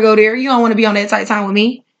don't want to go there. You don't want to be on that tight time with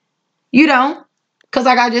me. You don't. Because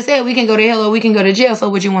like I just said, we can go to hell or we can go to jail. So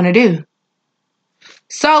what you want to do?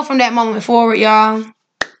 So from that moment forward, y'all,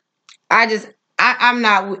 I'm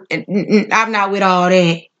not with all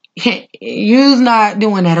that. You's not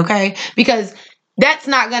doing that, okay? Because that's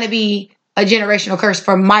not going to be a generational curse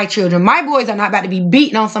for my children. My boys are not about to be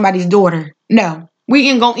beating on somebody's daughter. No, we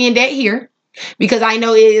ain't going to end that here because I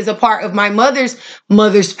know it is a part of my mother's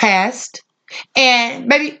past. And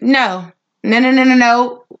baby, no. We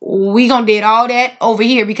going to do all that over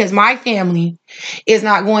here because my family is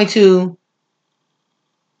not going to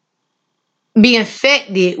be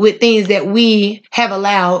infected with things that we have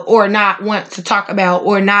allowed or not want to talk about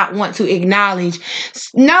or not want to acknowledge.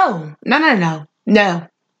 No.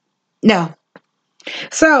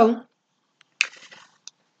 So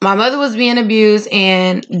my mother was being abused,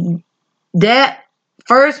 and that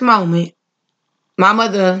first moment, my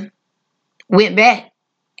mother went back.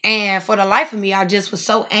 And for the life of me, I just was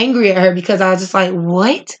so angry at her because I was just like,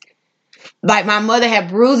 what? Like, my mother had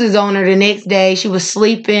bruises on her the next day. She was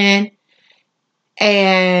sleeping.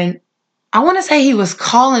 And I want to say he was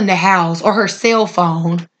calling the house or her cell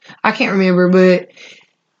phone. I can't remember, but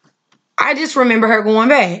I just remember her going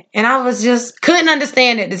back. And I was just, couldn't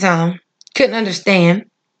understand at the time. Couldn't understand.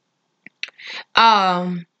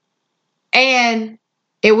 And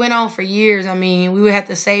it went on for years. I mean, we would have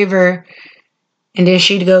to save her and then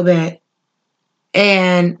she'd go back.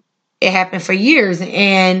 And it happened for years.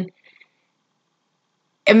 And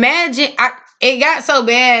imagine, it got so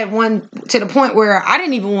bad to the point where I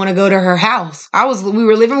didn't even want to go to her house. We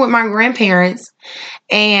were living with my grandparents,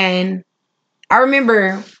 and I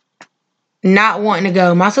remember not wanting to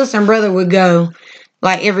go. My sister and brother would go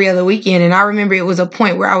like every other weekend, and I remember it was a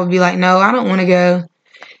point where I would be like, no, I don't want to go.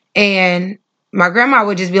 And my grandma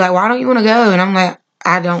would just be like, why don't you want to go? And I'm like,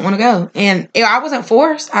 I don't want to go. And I wasn't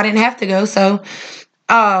forced. I didn't have to go, so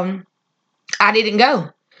I didn't go.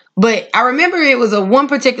 But I remember it was a one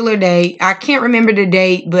particular day. I can't remember the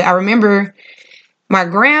date, but I remember my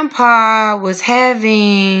grandpa was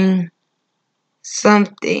having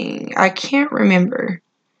something. I can't remember.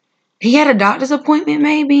 He had a doctor's appointment,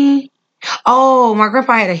 maybe. Oh, my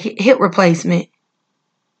grandpa had a hip replacement.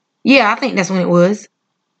 Yeah, I think that's when it was.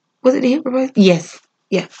 Was it a hip replacement? Yes.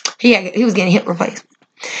 Yeah. He was getting hip replacement.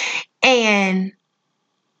 And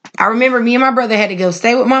I remember me and my brother had to go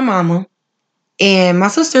stay with my mama. And my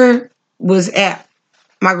sister was at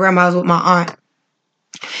my grandma's with my aunt.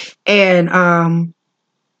 And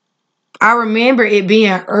I remember it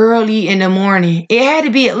being early in the morning. It had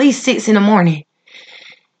to be at least 6 in the morning.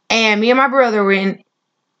 And me and my brother were in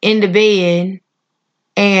the bed.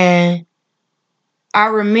 And I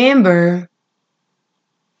remember,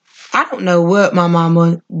 I don't know what my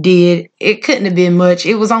mama did. It couldn't have been much.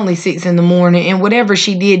 It was only 6 in the morning. And whatever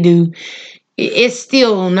she did do, it's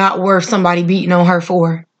still not worth somebody beating on her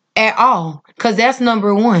for at all. Because that's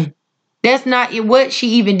number one. That's not what she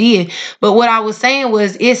even did. But what I was saying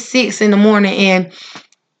was, it's 6 in the morning and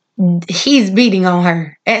he's beating on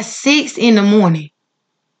her at 6 in the morning.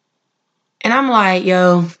 And I'm like,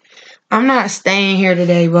 yo, I'm not staying here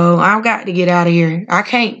today, bro. I've got to get out of here. I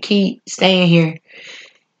can't keep staying here.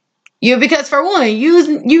 Because for one,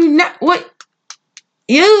 you not what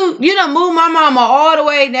you done moved my mama all the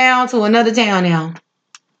way down to another town now.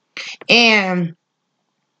 And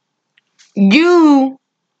you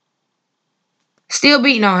still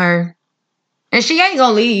beating on her. And she ain't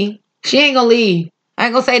gonna leave. She ain't gonna leave. I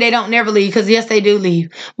ain't gonna say they don't never leave, because yes, they do leave.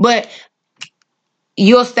 But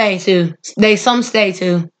you'll stay too. Some stay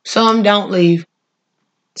too. Some don't leave.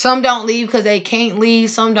 Some don't leave because they can't leave.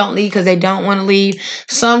 Some don't leave because they don't want to leave.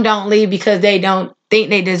 Some don't leave because they don't think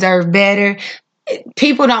they deserve better.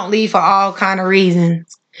 People don't leave for all kind of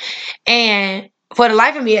reasons. And for the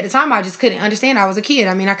life of me at the time, I just couldn't understand. I was a kid.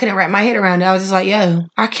 I mean, I couldn't wrap my head around it. I was just like, yo,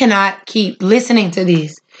 I cannot keep listening to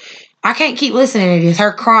this. I can't keep listening to this.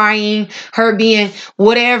 Her crying, her being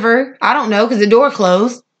whatever. I don't know, because the door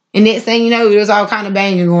closed. And next thing you know, there was all kind of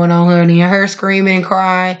banging going on, honey. And her screaming and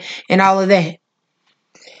crying and all of that.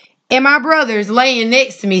 And my brother's laying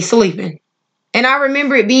next to me sleeping. And I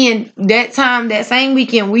remember it being that time, that same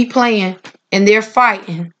weekend, we playing and they're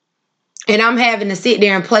fighting. And I'm having to sit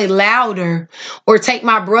there and play louder or take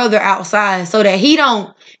my brother outside so that he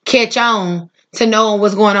don't catch on to knowing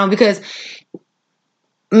what's going on. Because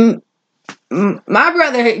my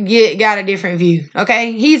brother got a different view,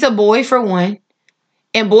 okay? He's a boy, for one.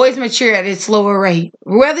 And boys mature at a slower rate,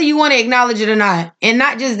 whether you want to acknowledge it or not. And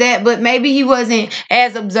not just that, but maybe he wasn't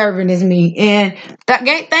as observant as me. And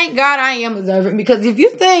thank God I am observant, because if you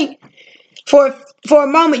think for a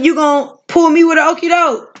moment you're going to pull me with an okie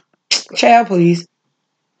doke, child, please.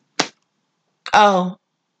 Oh.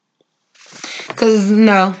 Because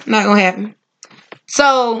no, not going to happen.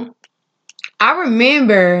 So I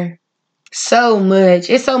remember so much.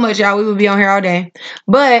 It's so much, y'all. We would be on here all day.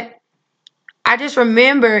 But I just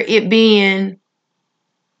remember it being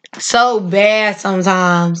so bad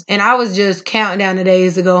sometimes, and I was just counting down the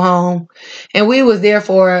days to go home, and we was there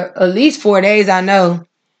for at least 4 days, I know,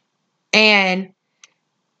 and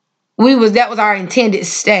that was our intended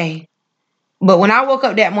stay. But when I woke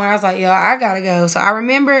up that morning, I was like, yo, I gotta go. So I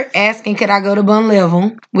remember asking, could I go to Bun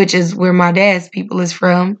Level, which is where my dad's people is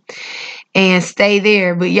from, and stay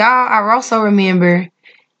there. But y'all, I also remember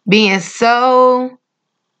being so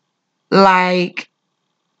like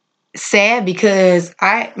sad, because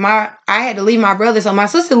I had to leave my brother. So my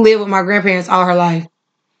sister lived with my grandparents all her life.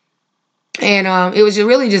 And it was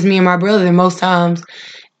really just me and my brother most times.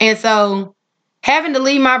 And so having to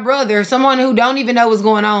leave my brother, someone who don't even know what's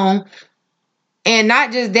going on, and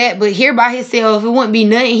not just that, but here by himself, it wouldn't be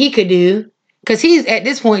nothing he could do, because he's at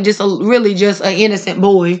this point just an innocent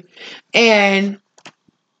boy. And,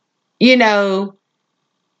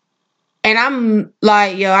 and I'm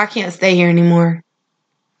like, yo, I can't stay here anymore.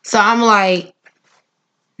 So I'm like,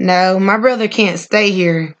 no, my brother can't stay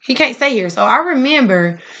here. He can't stay here. So I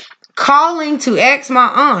remember calling to ask my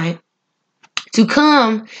aunt to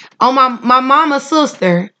come on my mama's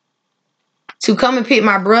sister to come and pick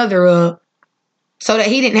my brother up so that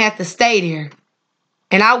he didn't have to stay there.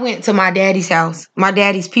 And I went to my daddy's house, my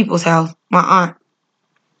daddy's people's house, my aunt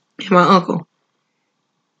and my uncle.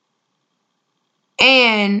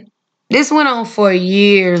 And this went on for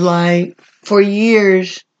years,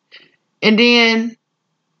 And then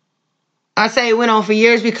I say it went on for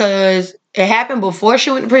years because it happened before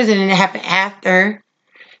she went to prison and it happened after.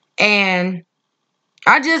 And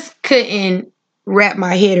I just couldn't wrap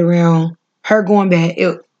my head around her going back.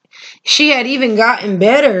 She had even gotten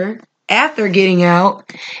better after getting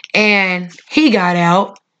out, and he got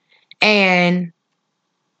out, and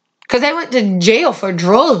because they went to jail for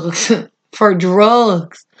drugs, for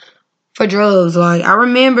drugs. Like, I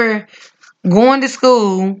remember going to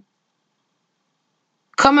school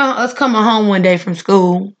coming home one day from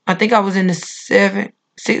school. I think I was in the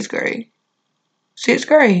sixth grade. Sixth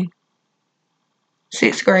grade.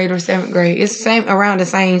 Sixth grade or seventh grade. It's around the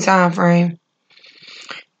same time frame.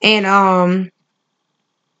 And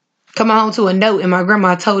coming home to a note, and my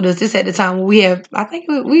grandma told us this at the time when we have, I think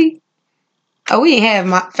we didn't have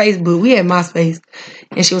my Facebook, we had MySpace.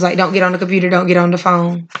 And she was like, don't get on the computer, don't get on the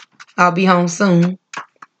phone. I'll be home soon.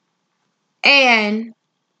 And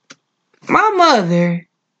my mother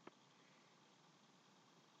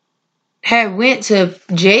had went to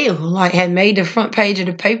jail, like had made the front page of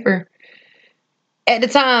the paper at the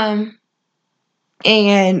time,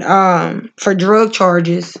 and for drug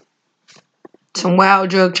charges, some wild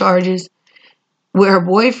drug charges with her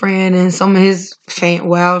boyfriend and some of his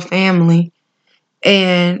wild family.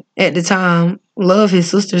 And at the time, love his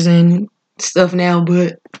sisters and stuff now,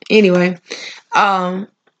 but anyway,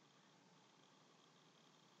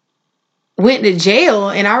 went to jail.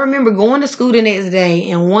 And I remember going to school the next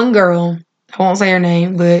day, and one girl, I won't say her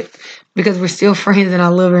name, but because we're still friends and I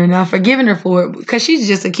love her and I've forgiven her for it because she's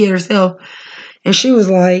just a kid herself. And she was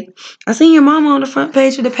like, I seen your mama on the front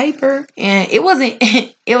page of the paper. And it wasn't,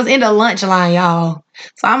 it was in the lunch line, y'all.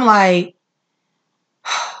 So I'm like,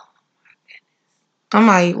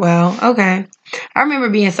 well, okay. I remember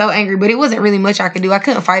being so angry, but it wasn't really much I could do. I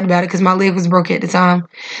couldn't fight about it because my leg was broke at the time.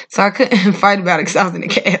 So I couldn't fight about it because I was in the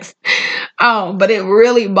cast. But it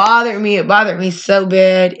really bothered me. It bothered me so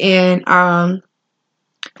bad. And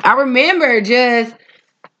I remember just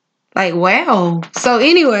like, wow. So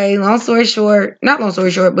anyway, not long story short,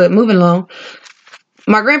 but moving along.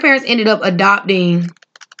 My grandparents ended up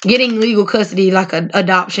getting legal custody, like an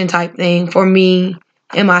adoption type thing for me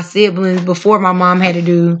and my siblings before my mom had to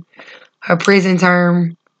do her prison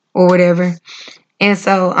term or whatever. And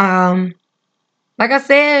so, like I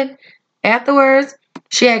said, afterwards,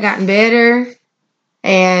 she had gotten better,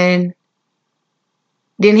 and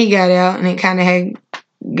then he got out, and it kind of had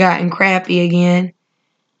gotten crappy again.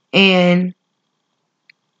 And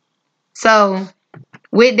so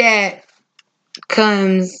with that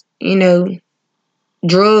comes,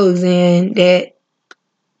 drugs, and that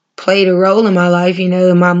played a role in my life,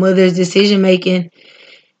 in my mother's decision making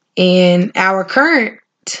and our current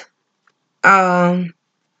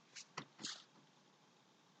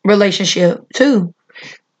relationship too,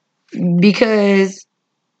 because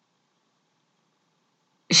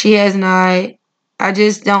she has not, I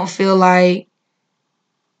just don't feel like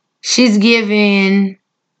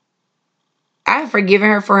I've forgiven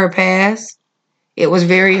her for her past. It was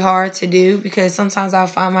very hard to do because sometimes I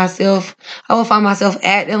would find myself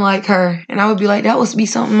acting like her, and I would be like, that would be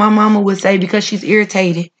something my mama would say because she's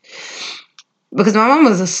irritated. Because my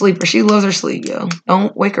mama's a sleeper. She loves her sleep, yo.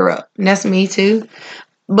 Don't wake her up. And that's me too.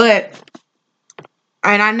 And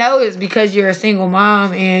I know it's because you're a single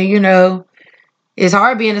mom, and it's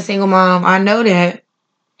hard being a single mom. I know that.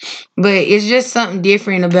 But it's just something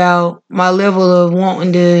different about my level of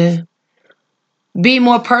wanting to be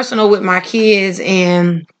more personal with my kids,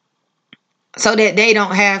 and so that they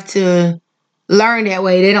don't have to learn that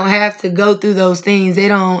way. They don't have to go through those things. They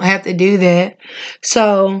don't have to do that.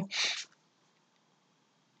 So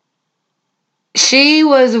she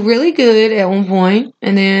was really good at one point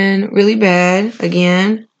and then really bad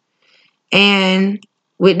again. And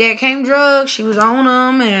with that came drugs. She was on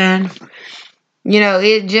them, and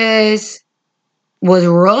it just was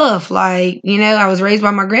rough. Like, I was raised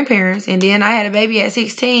by my grandparents, and then I had a baby at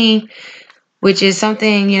 16, which is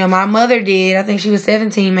something, my mother did. I think she was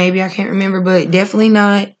 17 maybe. I can't remember, but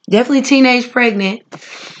definitely teenage pregnant.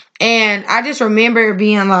 And I just remember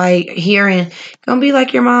being like, hearing, gonna be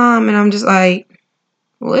like your mom. And I'm just like,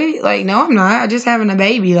 what? Like, no, I'm not. I'm just having a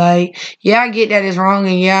baby. Like, yeah, I get that it's wrong,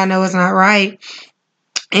 and yeah, I know it's not right.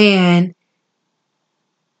 And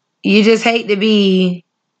you just hate to be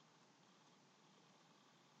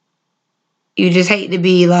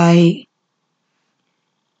like,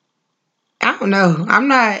 I don't know.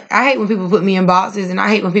 I hate when people put me in boxes, and I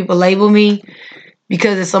hate when people label me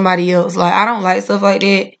because of somebody else. Like, I don't like stuff like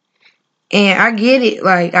that. And I get it.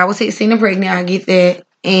 Like, I was 16 and pregnant. I get that.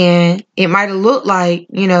 And it might have looked like,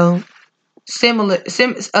 a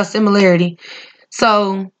similarity.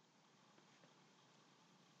 So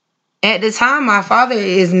at the time, my father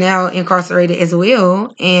is now incarcerated as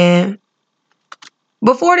well. And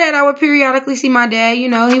before that, I would periodically see my dad.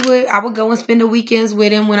 I would go and spend the weekends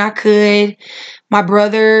with him when I could. My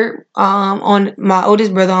brother, my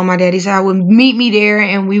oldest brother on my daddy's side would meet me there,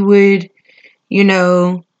 and we would,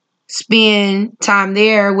 spend time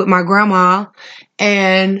there with my grandma.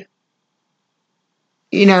 And,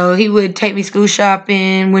 he would take me school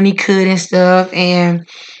shopping when he could and stuff. And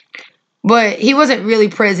But he wasn't really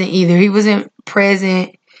present either. He wasn't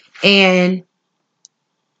present. And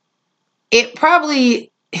it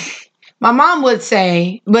probably, my mom would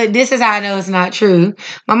say, but this is how I know it's not true.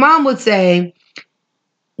 My mom would say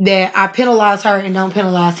that I penalize her and don't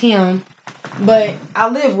penalize him. But I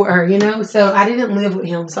live with her, you know? So I didn't live with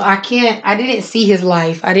him. So I didn't see his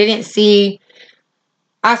life.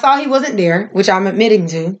 I saw he wasn't there, which I'm admitting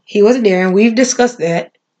to. He wasn't there, and we've discussed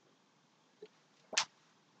that.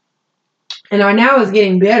 And our now is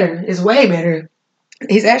getting better. It's way better.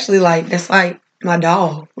 He's actually that's like my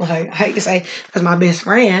dog. Like, I hate to say that's my best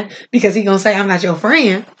friend because he gonna say I'm not your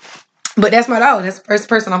friend. But that's my dog. That's the first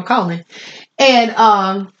person I'm calling.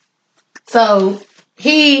 And so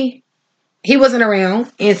he wasn't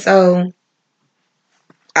around, and so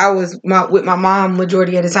I was with my mom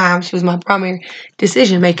majority of the time. She was my primary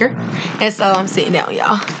decision maker. And so I'm sitting down,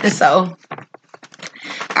 y'all. And so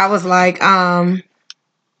I was like,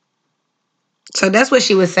 so that's what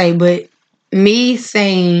she would say. But me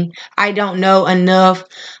saying I don't know enough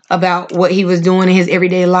about what he was doing in his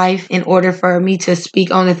everyday life in order for me to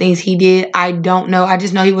speak on the things he did, I don't know. I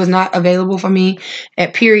just know he was not available for me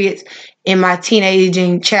at periods in my teenage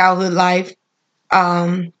and childhood life.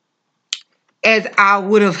 As I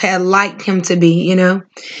would have had liked him to be, you know?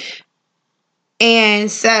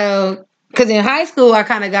 And so, because in high school, I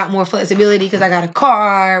kind of got more flexibility because I got a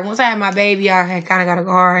car. Once I had my baby, I had kind of got a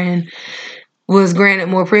car and was granted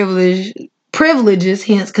more privileges,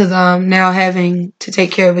 hence because I'm now having to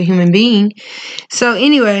take care of a human being. So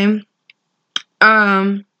anyway,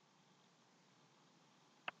 I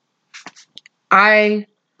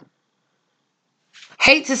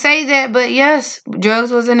hate to say that, but yes,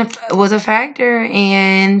 drugs was a factor,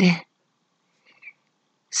 and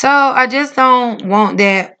so I just don't want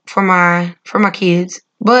that for my kids.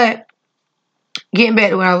 But getting back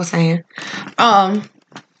to what I was saying,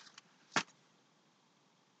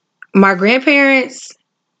 my grandparents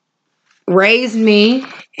raised me,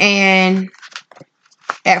 and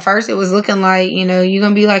at first it was looking like, you know, you're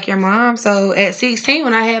gonna be like your mom. So at 16,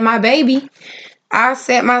 when I had my baby, I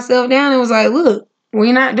sat myself down and was like, look,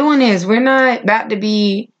 we're not doing this. We're not about to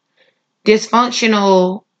be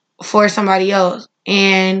dysfunctional for somebody else.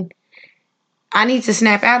 And I need to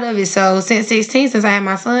snap out of it. So since 16, since I had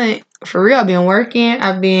my son, for real, I've been working.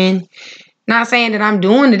 I've been, not saying that I'm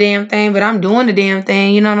doing the damn thing, but I'm doing the damn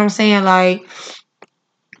thing. You know what I'm saying? Like,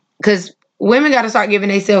 because women got to start giving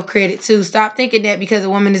themselves credit too. Stop thinking that because a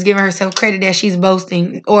woman is giving herself credit that she's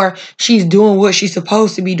boasting or she's doing what she's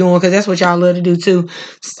supposed to be doing, because that's what y'all love to do too.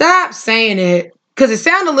 Stop saying it, because it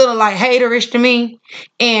sounds a little like haterish to me,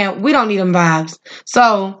 and we don't need them vibes.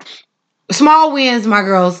 So small wins, my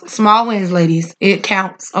girls. Small wins, ladies. It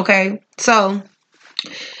counts, okay? So,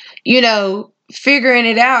 you know, figuring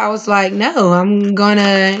it out, I was like, no, I'm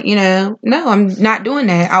gonna, no, I'm not doing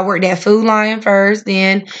that. I worked at Food Lion first.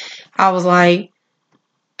 Then I was like,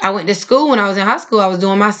 I went to school. When I was in high school, I was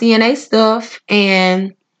doing my CNA stuff.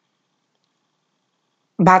 And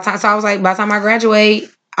by the time I graduate,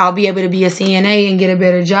 I'll be able to be a CNA and get a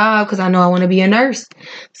better job because I know I want to be a nurse.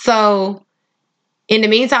 So in the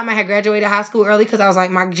meantime, I had graduated high school early because I was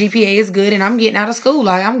like, my GPA is good and I'm getting out of school.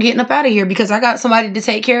 Like, I'm getting up out of here because I got somebody to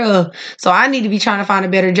take care of. So I need to be trying to find a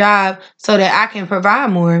better job so that I can provide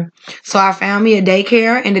more. So I found me a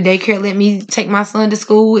daycare, and the daycare let me take my son to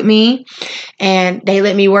school with me. And they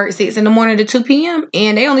let me work 6 in the morning to 2 p.m.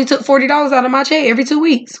 And they only took $40 out of my check every 2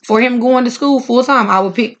 weeks for him going to school full time. I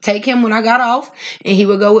would take him when I got off, and he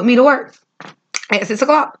would go with me to work at 6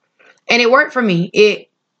 o'clock. And it worked for me. It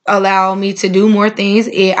allowed me to do more things.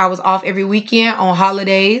 I was off every weekend on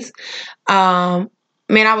holidays. Man,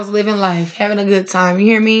 I was living life, having a good time. You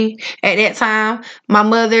hear me? At that time, my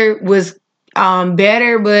mother was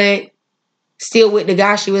better, but still with the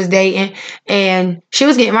guy she was dating, and she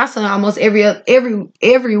was getting my son almost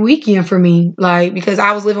every weekend for me, like, because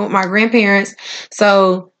I was living with my grandparents.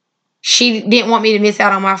 So she didn't want me to miss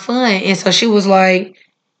out on my fun, and so she was like,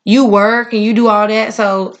 you work and you do all that,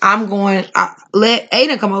 so I let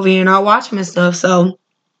Aiden come over here and I'll watch him and stuff. So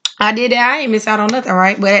I did that. I ain't miss out on nothing,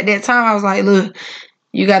 right? But at that time, I was like, look,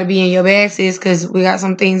 you got to be in your bag, sis, because we got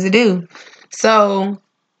some things to do. So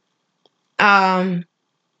I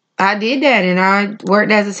did that, and I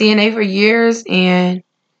worked as a CNA for years, and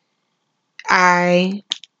I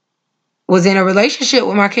was in a relationship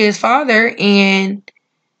with my kid's father, and,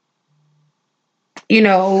 you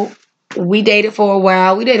know, we dated for a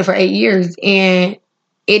while. We dated for 8 years, and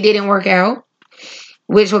it didn't work out,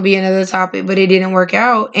 which will be another topic, but it didn't work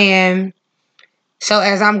out. And so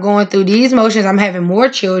as I'm going through these motions, I'm having more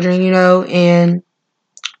children, and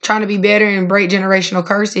trying to be better and break generational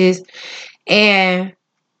curses. And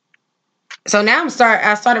So now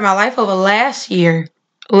I started my life over last year.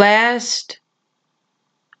 Last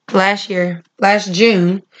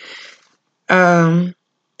June.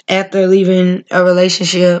 After leaving a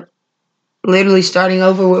relationship, literally starting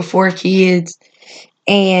over with 4 kids,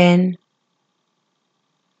 and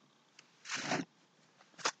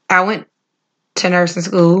I went to nursing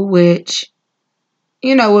school, which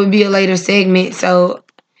would be a later segment. So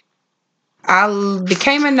I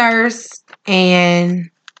became a nurse in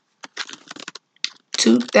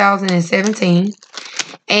 2017,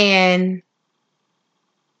 and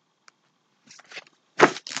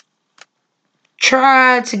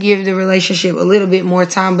tried to give the relationship a little bit more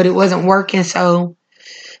time, but it wasn't working. So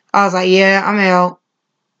I was like, yeah, I'm out.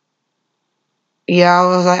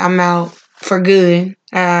 I'm out for good.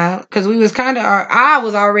 Because I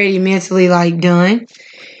was already mentally like done.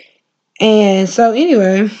 And so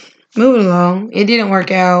anyway, moving along, it didn't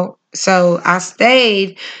work out. So I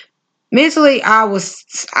stayed. Mentally, I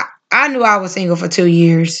knew I was single for 2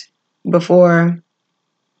 years before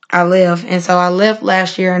I left. And so I left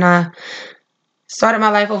last year, and I started my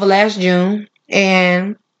life over last June,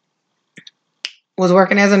 and was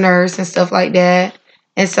working as a nurse and stuff like that.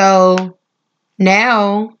 And so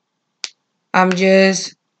now I'm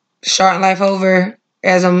just starting life over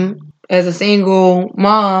as a single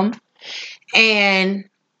mom, and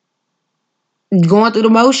going through the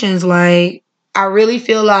motions. Like, I really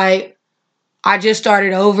feel like I just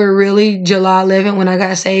started over really July 11th when I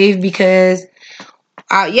got saved, because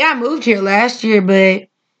I moved here last year, but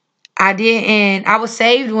I was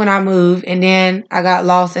saved when I moved, and then I got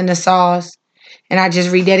lost in the sauce, and I just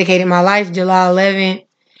rededicated my life July 11th.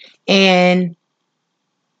 And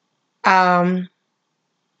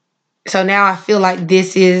so now I feel like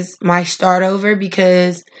this is my start over,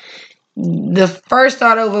 because the first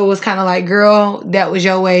start over was kind of like, girl, that was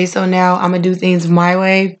your way, so now I'm gonna do things my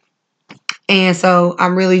way. And so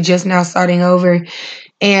I'm really just now starting over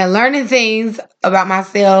and learning things about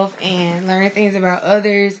myself and learning things about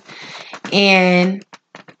others. And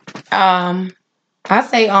I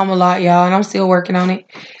say a lot, y'all, and I'm still working on it.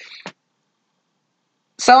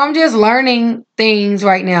 So I'm just learning things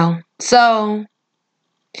right now. So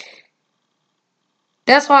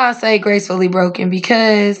that's why I say gracefully broken,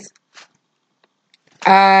 because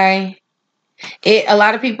a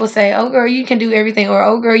lot of people say, oh girl, you can do everything, or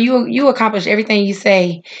oh girl, you accomplish everything you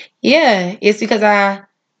say. Yeah, it's because I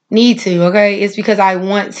need to, okay? It's because I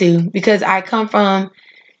want to, because I come from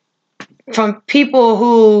people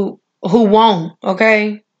who won't,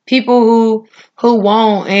 okay? People who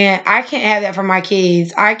won't, and I can't have that for my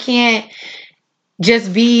kids. I can't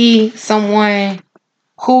just be someone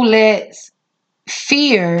who lets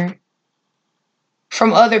fear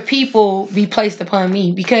from other people be placed upon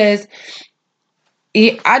me, because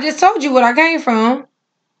I just told you what I came from.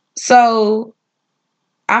 So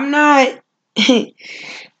I'm not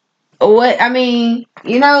what I mean,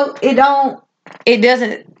 that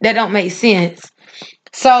don't make sense.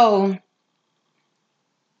 So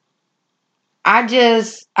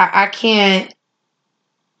I can't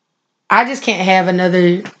I just can't have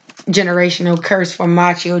another generational curse for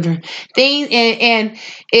my children. Things and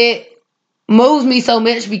it moves me so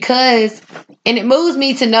much, and it moves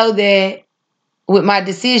me to know that with my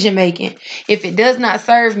decision making, if it does not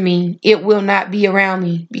serve me, it will not be around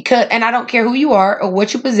me. And I don't care who you are, or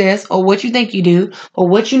what you possess, or what you think you do, or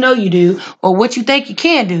what you do, or what you think you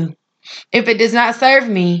can do. If it does not serve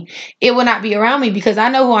me, it will not be around me, because I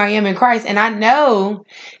know who I am in Christ, and I know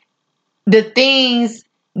the things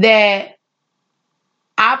that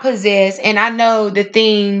I possess, and I know the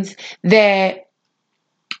things that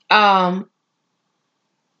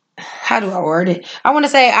how do I word it? I want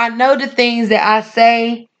to say I know the things that I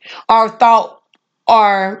say are thought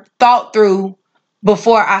through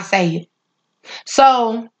before I say it.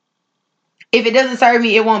 So if it doesn't serve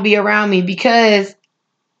me, it won't be around me, because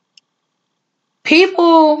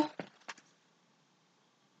I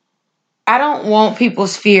don't want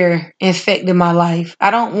people's fear infecting my life.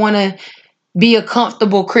 I don't want to be a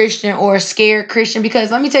comfortable Christian or a scared Christian,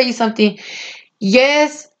 because let me tell you something.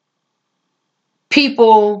 Yes,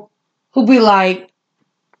 people who be like,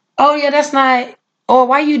 oh yeah, that's not, or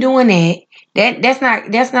why you doing that? That's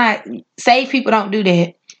not saved people don't do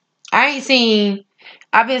that. I've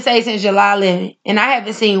been saved since July 11th, and I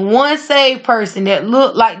haven't seen one saved person that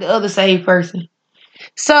looked like the other saved person.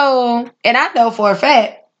 So, and I know for a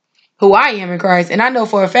fact who I am in Christ, and I know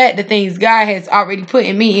for a fact the things God has already put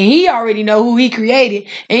in me, and He already know who He created,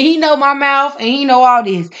 and He know my mouth, and He know all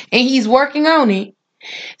this, and He's working on it.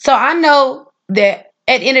 So I know that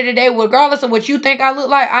at the end of the day, regardless of what you think I look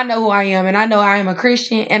like, I know who I am, and I know I am a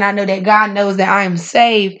Christian, and I know that God knows that I am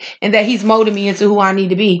saved and that He's molding me into who I need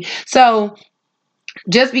to be. So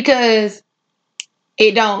just because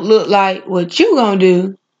it don't look like what you gonna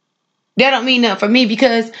do, that don't mean nothing for me,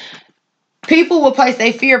 because people will place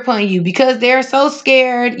their fear upon you because they're so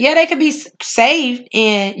scared. Yeah, they could be saved,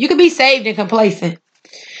 and you could be saved and complacent.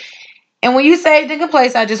 And when you saved and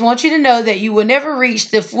complacent, I just want you to know that you will never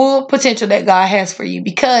reach the full potential that God has for you,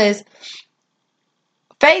 because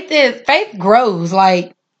faith grows.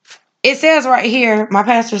 Like it says right here, my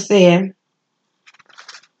pastor said,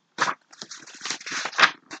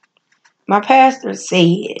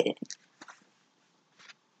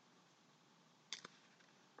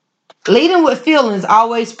 leading with feelings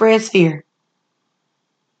always spreads fear.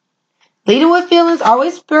 Leading with feelings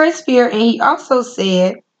always spreads fear. And he also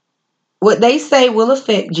said, what they say will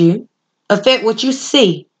affect what you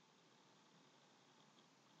see.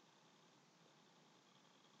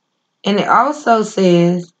 And it also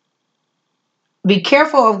says, be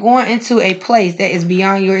careful of going into a place that is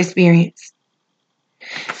beyond your experience.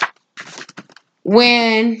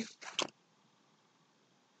 When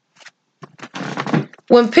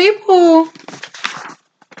people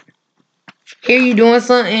hear you doing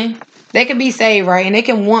something, they can be saved, right? And they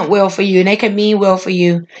can want well for you, and they can mean well for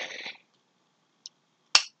you.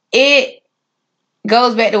 It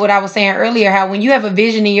goes back to what I was saying earlier, how when you have a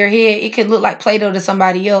vision in your head, it could look like Play-Doh to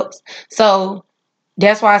somebody else. So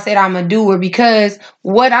that's why I said I'm a doer, because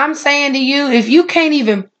what I'm saying to you, if you can't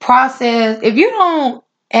even process, if you don't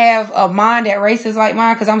have a mind that races like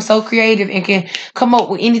mine, because I'm so creative and can come up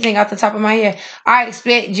with anything off the top of my head, I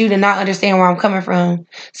expect you to not understand where I'm coming from.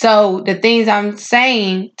 So the things I'm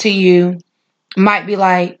saying to you might be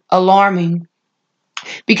like alarming,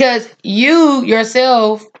 because you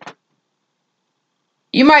yourself,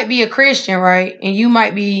 you might be a Christian, right? And you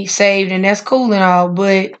might be saved, and that's cool and all,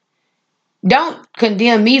 but don't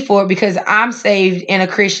condemn me for it, because I'm saved and a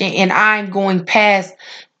Christian, and I'm going past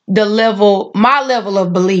my level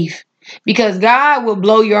of belief, because God will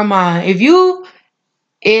blow your mind. If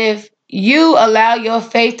you allow your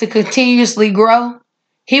faith to continuously grow,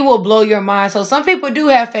 He will blow your mind. So some people do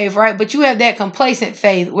have faith, right? But you have that complacent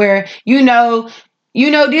faith where you know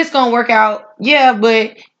this gonna work out. Yeah,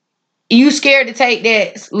 but you scared to take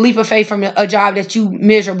that leap of faith from a job that you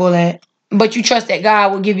miserable at, but you trust that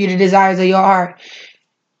God will give you the desires of your heart.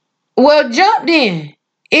 Well, jump then.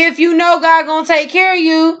 If you know God gonna take care of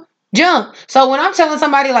you, jump. So when I'm telling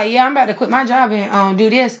somebody like, yeah, I'm about to quit my job and do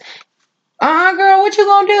this, girl, what you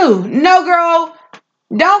gonna do? No, girl,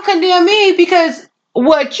 don't condemn me, because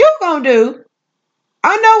what you gonna do,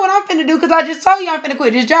 I know what I'm finna do, because I just told you I'm finna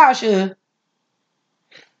quit this job, sure.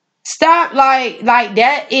 Stop, like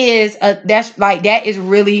that is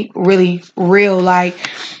really, really real. Like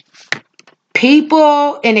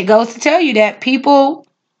people, and it goes to tell you that people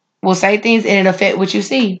will say things and it affect what you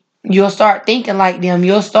see. You'll start thinking like them.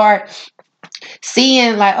 You'll start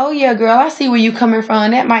seeing like, oh yeah, girl, I see where you coming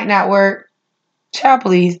from. That might not work. Child,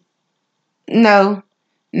 please. No.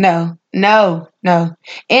 And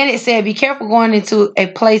it said, be careful going into a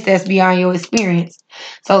place that's beyond your experience.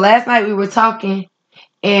 So last night we were talking,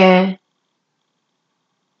 and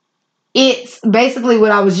it's basically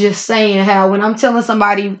what I was just saying, how when I'm telling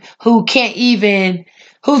somebody who can't even,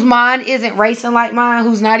 whose mind isn't racing like mine,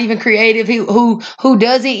 who's not even creative, who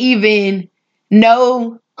doesn't even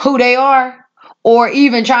know who they are, or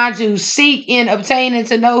even trying to seek and obtain and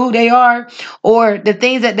to know who they are, or the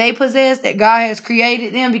things that they possess that God has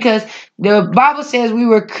created them, because the Bible says we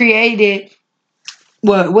were created,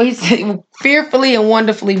 what he said, fearfully and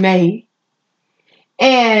wonderfully made.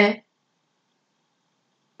 And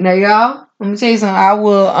now, y'all, let me tell you something. I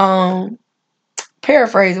will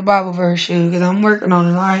paraphrase a Bible verse, because I'm working on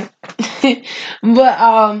it, right?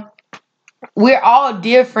 But we're all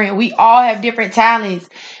different. We all have different talents.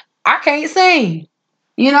 I can't sing.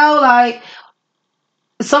 Like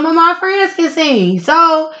some of my friends can sing.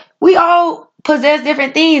 So we all possess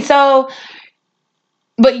different things. So,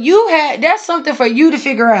 but that's something for you to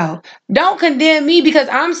figure out. Don't condemn me, because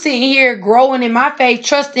I'm sitting here growing in my faith,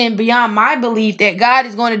 trusting beyond my belief that God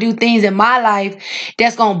is going to do things in my life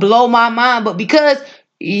that's going to blow my mind. But because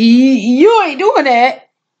you ain't doing that,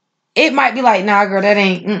 it might be like, nah, girl,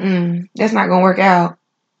 that's not going to work out.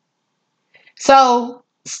 So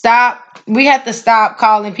we have to stop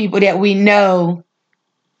calling people that we know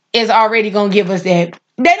is already going to give us that.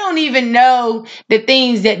 They don't even know the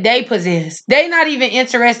things that they possess. They're not even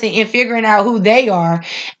interested in figuring out who they are.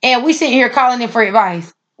 And we sitting here calling them for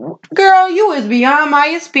advice. girl, you is beyond my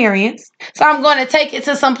experience. So I'm going to take it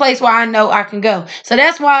to some place where I know I can go. So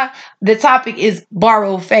that's why the topic is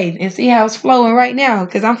borrow faith. And see how it's flowing right now,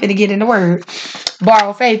 because I'm finna get in the word.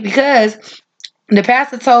 Borrow faith. Because the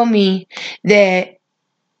pastor told me that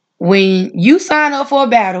when you sign up for a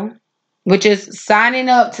battle, which is signing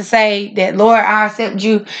up to say that, Lord, I accept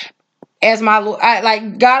you as my Lord.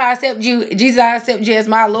 God, I accept you. Jesus, I accept you as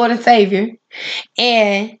my Lord and Savior.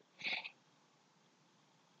 And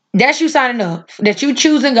that's you signing up. That you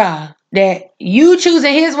choosing God. That you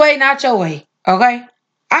choosing his way, not your way. Okay?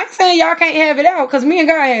 I ain't saying y'all can't have it out, because me and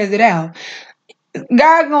God has it out.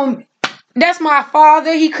 God gonna... That's my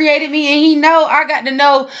father. He created me, and he know I got to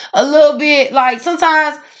know a little bit. Like,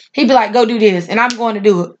 sometimes he be like, go do this, and I'm going to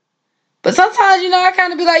do it. But sometimes, I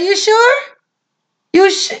kind of be like, you sure?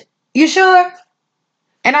 You sure?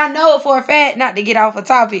 And I know for a fact not to get off a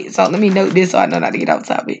topic. So let me note this so I know not to get off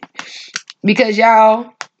topic. Because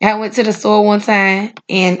y'all, I went to the store one time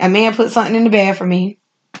and a man put something in the bag for me.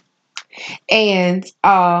 And it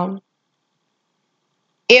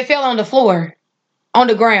fell on the floor, on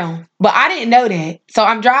the ground. But I didn't know that. So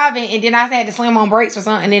I'm driving and then I had to slam on brakes or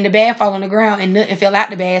something. And then the bag fell on the ground and nothing fell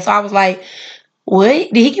out the bag. So I was like,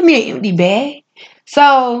 what? Did he give me an empty bag?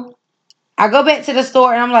 So I go back to the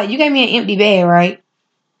store and I'm like, you gave me an empty bag, right?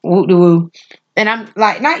 Woo-de-woo. And I'm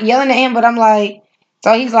like, not yelling at him, but I'm like,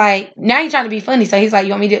 so he's like, now he's trying to be funny. So he's like,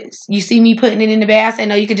 you see me putting it in the bag? I said,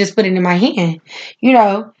 no, you could just put it in my hand,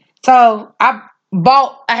 So I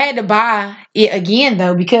had to buy it again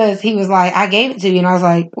though, because he was like, I gave it to you. And I was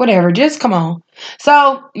like, whatever, just come on.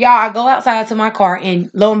 So y'all, I go outside to my car and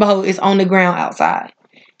lo and behold, it's on the ground outside.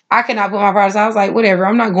 I cannot put my price. I was like, whatever,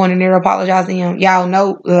 I'm not going in there to apologize to him. Y'all,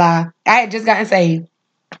 no lie. I had just gotten saved.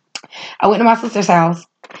 I went to my sister's house.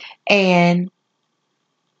 And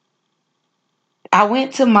I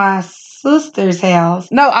went to my sister's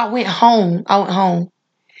house. No, I went home.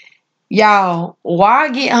 Y'all, while I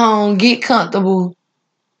get home, get comfortable,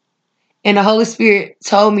 and the Holy Spirit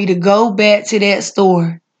told me to go back to that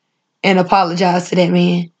store and apologize to that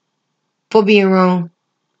man for being wrong,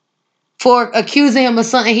 for accusing him of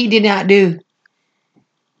something he did not do.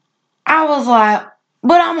 I was like,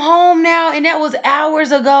 but I'm home now, and that was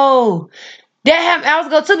hours ago. That happened hours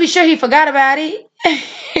ago. To be sure, he forgot about it.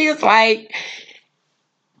 He was like...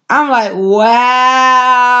 I'm like,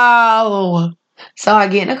 wow. So I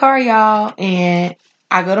get in the car, y'all, and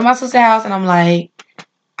I go to my sister's house, and I'm like,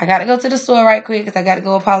 I got to go to the store right quick because I got to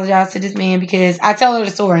go apologize to this man, because I tell her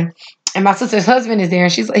the story. And my sister's husband is there,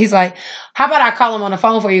 and he's like, how about I call him on the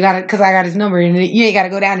phone for you, because I got his number, and you ain't got to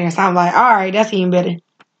go down there. So I'm like, all right, that's even better.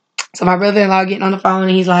 So my brother-in-law getting on the phone,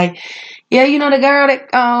 and he's like, yeah, the girl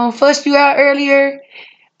that fussed you out earlier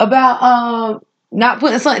about not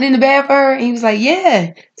putting something in the bag for her? And he was like,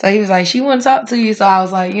 yeah. So he was like, she wouldn't talk to you. So I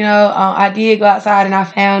was like, I did go outside and I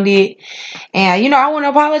found it. And, I want to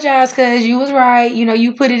apologize because you was right.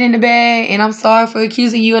 You put it in the bag, and I'm sorry for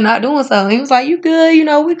accusing you of not doing so. And he was like, you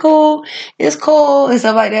good. We cool. It's cool and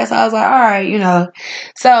stuff like that. So I was like, all right,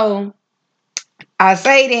 So I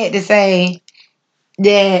say that to say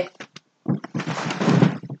that,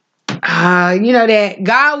 that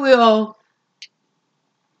God will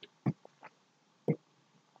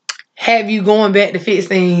have you going back to fix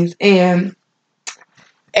things and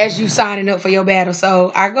as you signing up for your battle.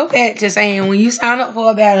 So I go back to saying, when you sign up for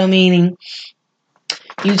a battle, meaning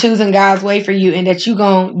you choosing God's way for you and that you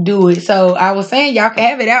gonna do it. So I was saying, y'all can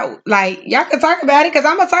have it out. Like, y'all can talk about it, because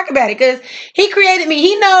I'm gonna talk about it, because he created me.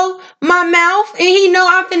 He know my mouth, and he know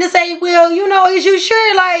I'm finna say, well, is you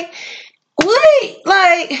sure? Like, what?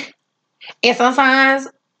 Like, and sometimes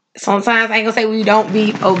I ain't gonna say we don't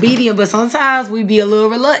be obedient, but sometimes we be a little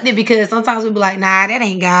reluctant, because sometimes we be like, nah, that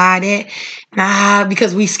ain't God.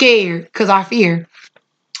 Because we scared, because our fear.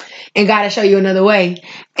 And God will show you another way.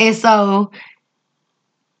 And so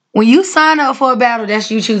when you sign up for a battle,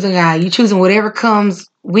 that's you choosing God. You choosing whatever comes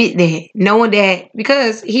with that, knowing that,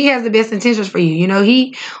 because he has the best intentions for you.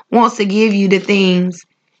 He wants to give you the things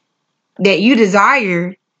that you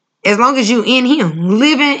desire, as long as you in him,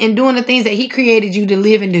 living and doing the things that he created you to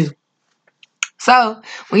live and do. So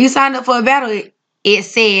when you signed up for a battle, it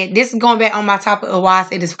said, this is going back on my topic of why I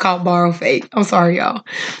said it's called borrow faith. I'm sorry, y'all.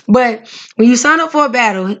 But when you sign up for a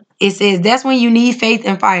battle, it says that's when you need faith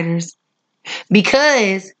and fighters.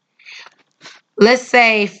 Because let's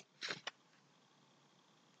say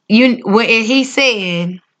he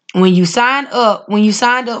said, when you signed up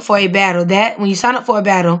for a battle,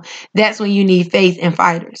 that's when you need faith and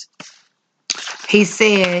fighters. He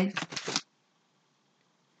said,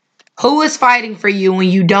 who is fighting for you when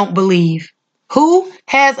you don't believe? Who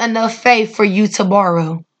has enough faith for you to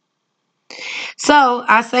borrow? So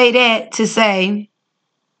I say that to say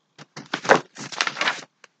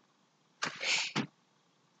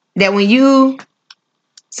that when you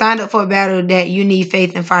signed up for a battle that you need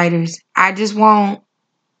faith and fighters, I just want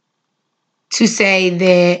to say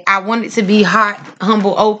that I want it to be hot,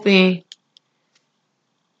 humble, open,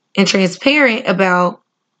 and transparent about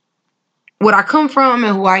what I come from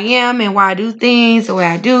and who I am and why I do things the way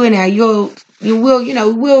I do, and how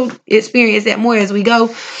we'll experience that more as we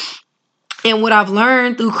go, and what I've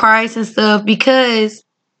learned through Christ and stuff, because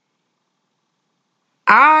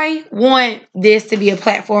I want this to be a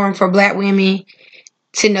platform for Black women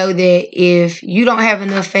to know that if you don't have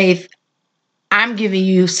enough faith, I'm giving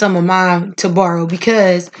you some of mine to borrow,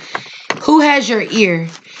 because who has your ear?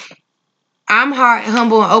 I'm hard,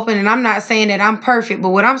 humble, and open, and I'm not saying that I'm perfect, but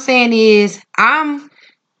what I'm saying is I'm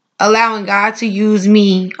allowing God to use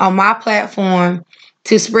me on my platform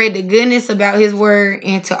to spread the goodness about his word,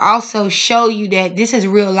 and to also show you that this is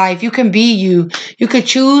real life. You can be you. You could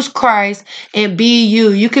choose Christ and be you.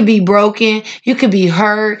 You could be broken. You could be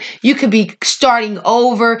hurt. You could be starting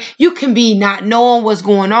over. You can be not knowing what's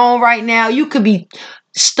going on right now. You could be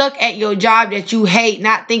stuck at your job that you hate,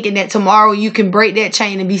 not thinking that tomorrow you can break that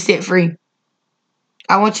chain and be set free.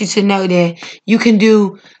 I want you to know that you could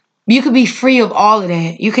be free of all of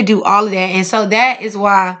that. You could do all of that. And so that is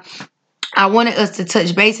why I wanted us to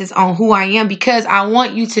touch bases on who I am, because I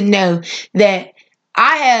want you to know that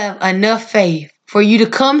I have enough faith for you to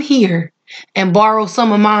come here and borrow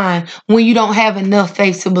some of mine when you don't have enough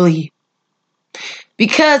faith to believe.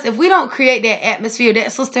 Because if we don't create that atmosphere,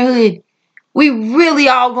 that sisterhood, we really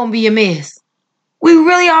all gonna be a mess. We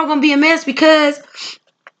really all gonna be a mess, because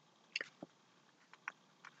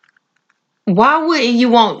why wouldn't you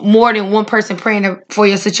want more than one person praying for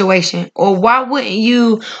your situation? Or why wouldn't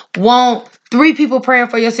you want 3 people praying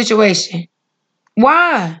for your situation?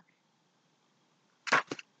 Why?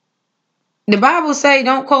 The Bible say,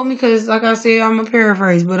 don't quote me because, like I said, I'm a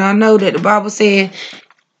paraphrase, but I know that the Bible said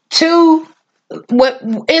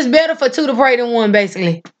it's better for 2 to pray than 1,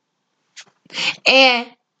 basically. And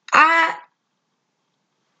I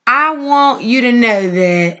want you to know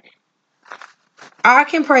that I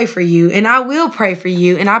can pray for you, and I will pray for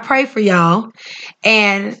you, and I pray for y'all,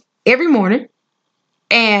 and every morning.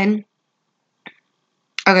 And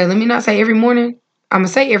okay, let me not say every morning. I'm gonna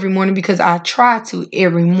say every morning because I try to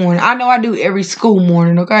every morning. I know I do every school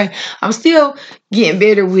morning, okay? I'm still getting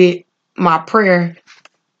better with my prayer.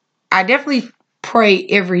 I definitely pray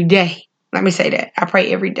every day. Let me say that. I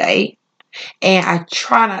pray every day. And I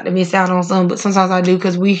try not to miss out on some, but sometimes I do,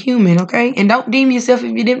 because we human, okay? And don't deem yourself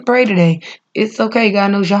if you didn't pray today. It's okay.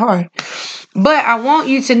 God knows your heart. But I want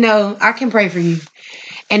you to know I can pray for you,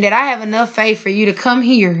 and that I have enough faith for you to come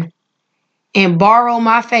here and borrow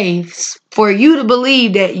my faith for you to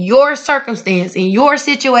believe that your circumstance and your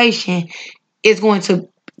situation is going to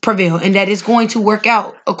prevail, and that it's going to work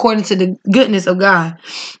out according to the goodness of God.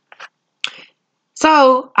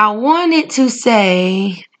 So I wanted to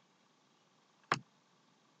say,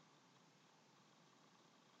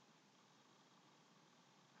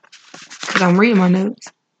 because I'm reading my notes,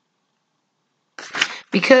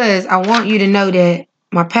 because I want you to know that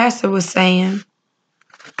my pastor was saying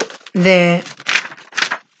that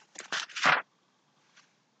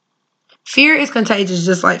fear is contagious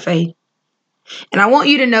just like faith. And I want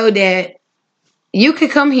you to know that you can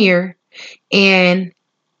come here and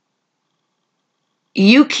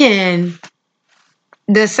you can,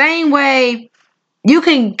 the same way you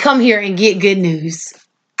can come here and get good news.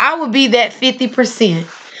 I would be that 50%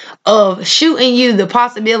 of shooting you the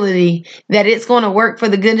possibility that it's going to work for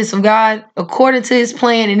the goodness of God according to his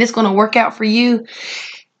plan, and it's going to work out for you.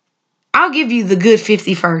 I'll give you the good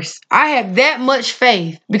 50 first. I have that much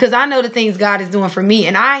faith because I know the things God is doing for me,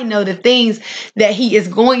 and I know the things that he is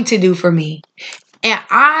going to do for me. And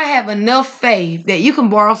I have enough faith that you can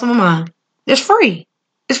borrow some of mine. It's free.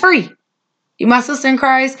 It's free. You my sister in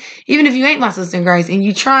Christ. Even if you ain't my sister in Christ and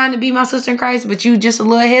you trying to be my sister in Christ, but you just a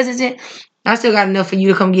little hesitant, I still got enough for you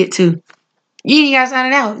to come get too. You ain't got to sign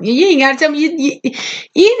it out. You ain't got to tell me.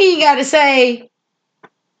 You ain't got to say,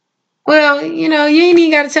 well, you ain't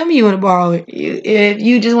even got to tell me you want to borrow it. If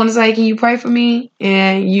you just want to say, can you pray for me?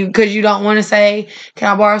 And because you don't want to say,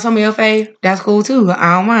 can I borrow some of your faith? That's cool too.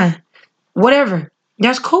 I don't mind. Whatever.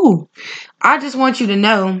 That's cool. I just want you to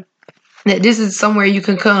know that this is somewhere you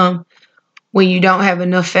can come when you don't have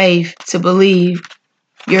enough faith to believe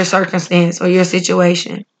your circumstance or your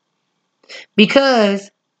situation.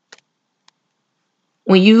 Because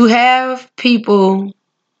when you have people,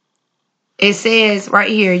 it says right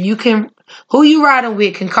here, who you riding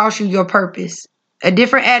with can cost you your purpose. A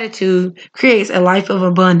different attitude creates a life of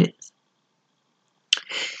abundance.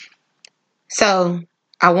 So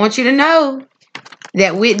I want you to know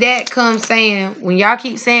that with that comes saying, when y'all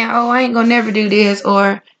keep saying, oh, I ain't gonna never do this,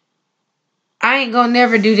 or I ain't gonna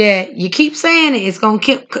never do that, you keep saying it, it's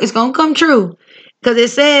gonna come true. Because it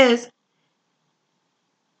says,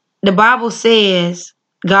 the Bible says,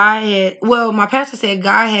 my pastor said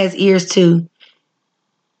God has ears too.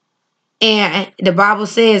 And the Bible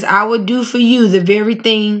says, I will do for you the very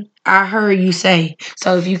thing I heard you say.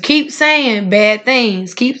 So if you keep saying bad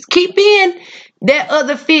things, keep being that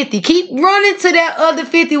other 50. Keep running to that other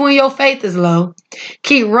 50 when your faith is low.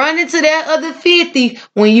 Keep running to that other 50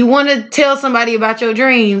 when you want to tell somebody about your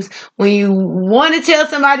dreams. When you want to tell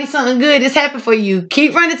somebody something good has happened for you.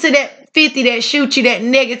 Keep running to that 50 that shoots you that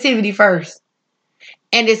negativity first.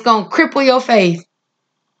 And it's going to cripple your faith.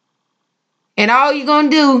 And all you're going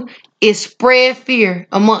to do is spread fear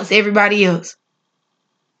amongst everybody else.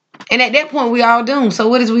 And at that point, we all doomed. So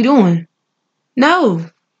what is we doing? No.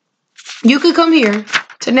 You could come here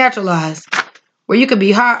to Naturalize, where you could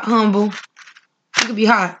be hot, humble. You could be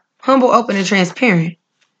hot, humble, open, and transparent.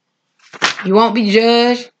 You won't be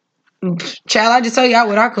judged. Child, I just tell y'all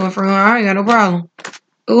where I come from. I ain't got no problem.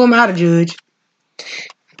 Who am I to judge?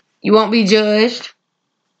 You won't be judged.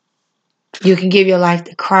 You can give your life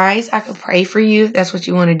to Christ. I can pray for you if that's what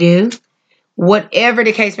you want to do. Whatever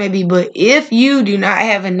the case may be. But if you do not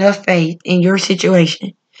have enough faith in your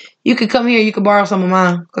situation, you could come here. You could borrow some of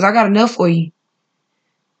mine, because I got enough for you.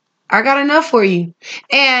 I got enough for you.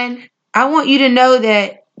 And I want you to know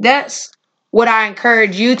that that's what I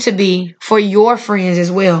encourage you to be for your friends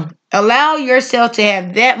as well. Allow yourself to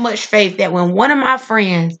have that much faith that when one of my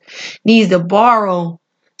friends needs to borrow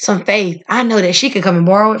some faith, I know that she can come and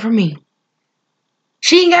borrow it from me.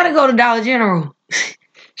 She ain't got to go to Dollar General.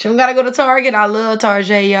 She don't got to go to Target. I love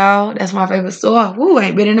Target, y'all. That's my favorite store. Woo, I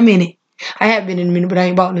ain't been in a minute. I have been in a minute, but I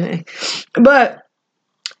ain't bought nothing. But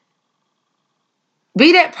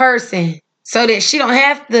be that person so that she don't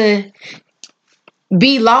have to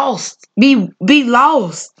be lost. Be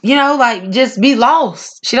lost. You know, like, just be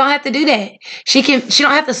lost. She don't have to do that. She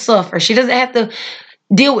don't have to suffer. She doesn't have to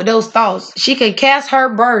deal with those thoughts. She can cast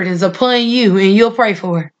her burdens upon you, and you'll pray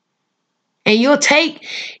for her. And you'll take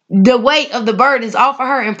the weight of the burdens off of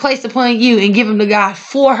her and place upon you and give them to God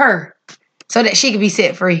for her so that she can be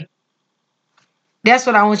set free. That's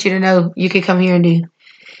what I want you to know you could come here and do.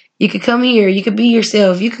 You could come here. You could be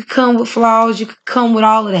yourself. You could come with flaws. You could come with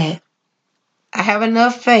all of that. I have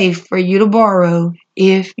enough faith for you to borrow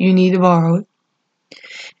if you need to borrow it.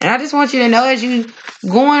 And I just want you to know, as you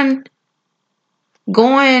going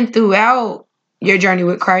throughout your journey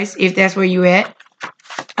with Christ, if that's where you at,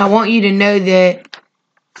 I want you to know that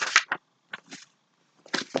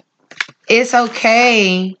it's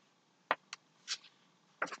okay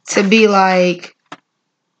to be like,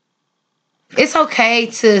 it's okay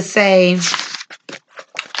to say,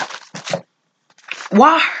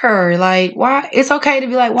 why her? Like, why? It's okay to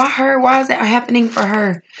be like, why her? Why is that happening for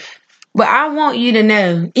her? But I want you to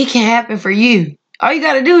know it can happen for you. All you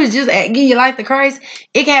got to do is just give your life to Christ.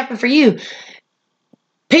 It can happen for you.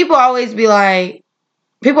 People always say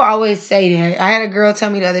that. I had a girl tell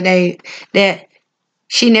me the other day that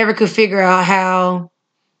she never could figure out how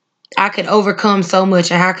I could overcome so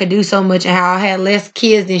much and how I could do so much and how I had less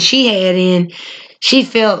kids than she had. And she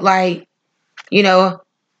felt like, you know,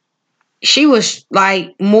 she was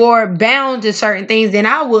like more bound to certain things than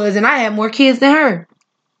I was, and I had more kids than her.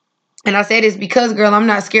 And I said it's because, girl, I'm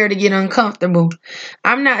not scared to get uncomfortable.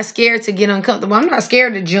 I'm not scared to get uncomfortable. I'm not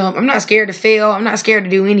scared to jump. I'm not scared to fail. I'm not scared to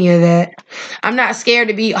do any of that. I'm not scared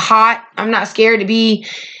to be hot. I'm not scared to be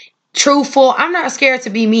truthful. I'm not scared to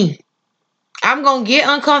be me. I'm going to get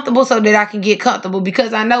uncomfortable so that I can get comfortable,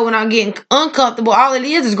 because I know when I'm getting uncomfortable, all it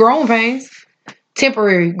is growing pains.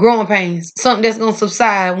 Temporary growing pains. Something that's going to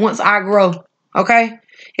subside once I grow. Okay?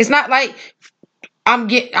 It's not like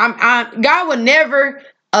God would never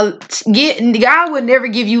God would never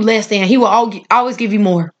give you less than. He will always give you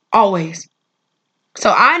more. Always.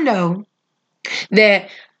 So I know that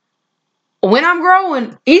when I'm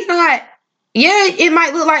growing, he's not, yeah, it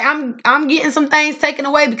might look like I'm getting some things taken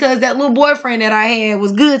away because that little boyfriend that I had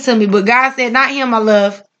was good to me, but God said, not him, my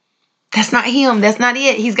love. That's not him. That's not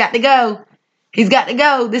it. He's got to go. He's got to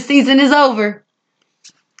go. This season is over.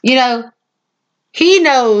 You know, he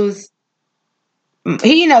knows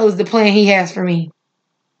the plan he has for me.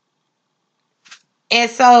 And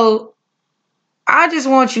so I just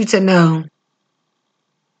want you to know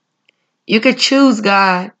you can choose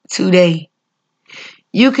God today.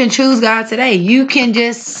 You can choose God today. You can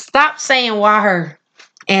just stop saying why her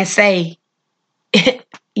and say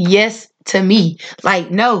yes to me. Like,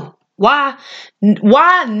 no, Why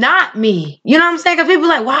not me? You know what I'm saying? Because people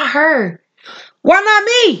like, why her? Why not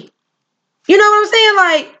me? You know what I'm saying?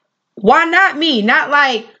 Like, why not me? Not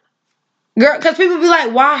like, girl, because people be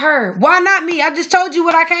like, why her? Why not me? I just told you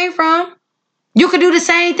what I came from. You could do the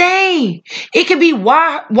same thing. It could be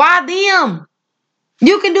why them?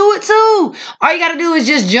 You can do it too. All you got to do is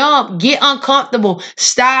just jump, get uncomfortable,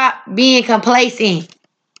 stop being complacent.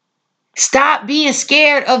 Stop being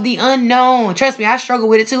scared of the unknown. Trust me, I struggle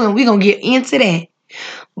with it too, and we're going to get into that.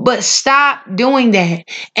 But stop doing that.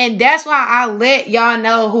 And that's why I let y'all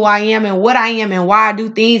know who I am and what I am and why I do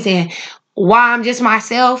things and why I'm just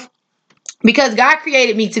myself. Because God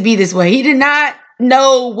created me to be this way. He did not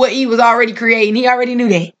know what he was already creating. He already knew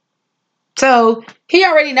that. So he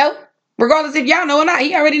already know. Regardless if y'all know or not,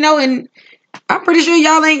 he already know. And I'm pretty sure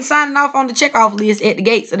y'all ain't signing off on the checkoff list at the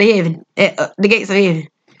gates of the heaven. At the gates of heaven.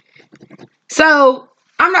 So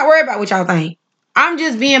I'm not worried about what y'all think. I'm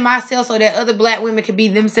just being myself so that other black women can be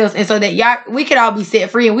themselves and so that we could all be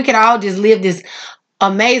set free and we could all just live this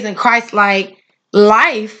amazing Christ-like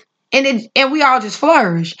life and we all just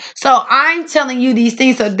flourish. So I'm telling you these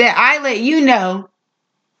things so that I let you know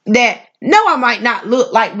that no, I might not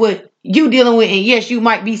look like what you dealing with, and yes, you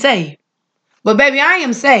might be saved. But baby, I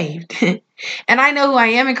am saved. And I know who I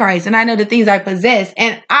am in Christ, and I know the things I possess.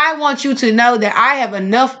 And I want you to know that I have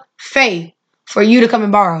enough faith for you to come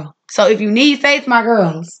and borrow. So if you need faith, my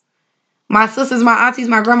girls, my sisters, my aunties,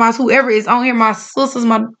 my grandmas, whoever is on here, my sisters,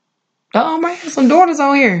 I might have some daughters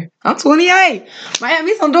on here. I'm 28. Might have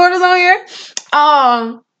me some daughters on here.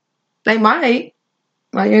 They might.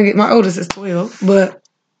 My oldest is 12, but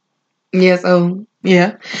yeah, so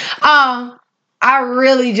yeah. I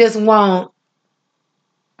really just want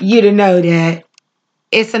you to know that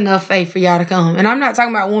it's enough faith for y'all to come. And I'm not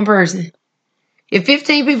talking about one person. If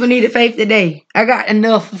 15 people needed faith today, I got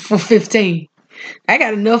enough for 15. I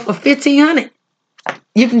got enough for 1,500.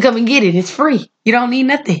 You can come and get it. It's free. You don't need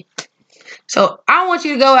nothing. So I want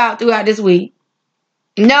you to go out throughout this week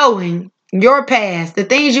knowing your past, the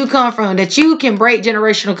things you come from, that you can break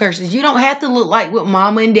generational curses. You don't have to look like what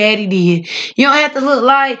mama and daddy did. You don't have to look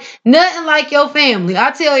like nothing like your family.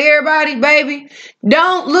 I tell everybody, baby,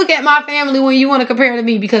 don't look at my family when you want to compare to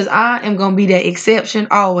me, because I am going to be that exception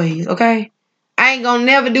always, okay? I ain't going to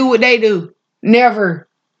never do what they do. Never.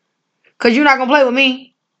 Because you're not going to play with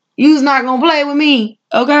me. You's not going to play with me,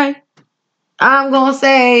 okay? I'm going to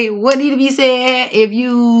say what need to be said if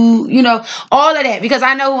you know, all of that. Because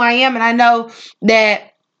I know who I am, and I know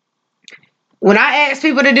that when I ask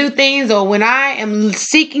people to do things or when I am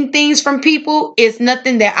seeking things from people, it's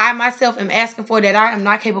nothing that I myself am asking for that I am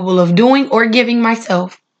not capable of doing or giving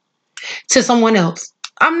myself to someone else.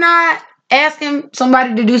 I'm not asking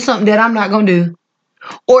somebody to do something that I'm not going to do,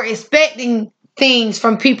 or expecting things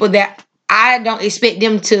from people that I don't expect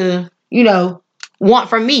them to, you know, want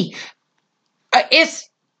from me. It's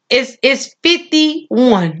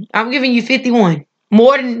 51. I'm giving you 51.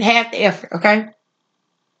 More than half the effort, okay?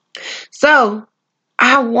 So,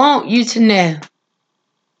 I want you to know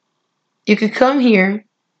you can come here,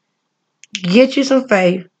 get you some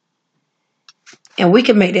faith, and we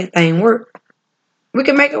can make that thing work. We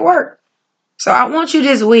can make it work. So, I want you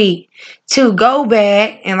this week to go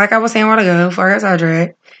back, and like I was saying a while ago, before I got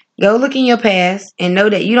sidetracked, go look in your past and know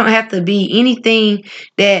that you don't have to be anything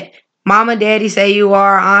that mama, daddy say you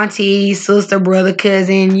are, auntie, sister, brother,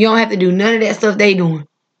 cousin. You don't have to do none of that stuff they doing.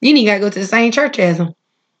 You ain't got to go to the same church as them.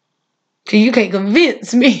 Because you can't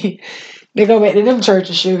convince me to go back to them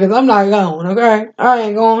churches, shit, because I'm not going, okay? I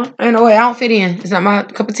ain't going. Ain't no way. I don't fit in. It's not my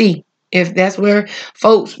cup of tea. If that's where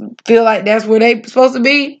folks feel like that's where they supposed to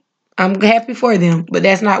be, I'm happy for them. But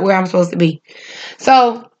that's not where I'm supposed to be.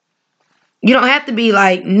 So, you don't have to be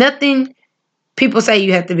like nothing people say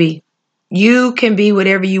you have to be. You can be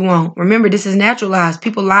whatever you want. Remember, this is naturalized.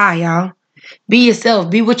 People lie, y'all. Be yourself.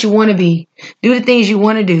 Be what you want to be. Do the things you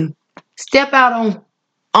want to do. Step out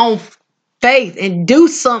on faith and do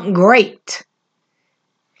something great.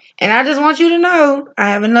 And I just want you to know I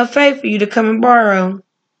have enough faith for you to come and borrow.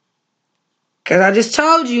 Because I just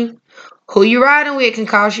told you who you riding with can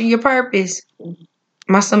cost you your purpose.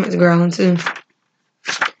 My stomach's growling too.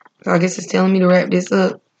 So I guess it's telling me to wrap this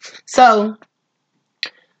up. So,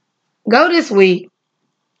 go this week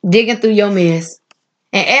digging through your mess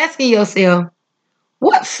and asking yourself,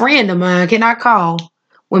 what friend of mine can I call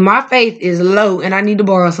when my faith is low and I need to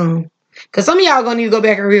borrow some? Because some of y'all going to need to go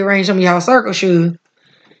back and rearrange some of y'all circle shoes.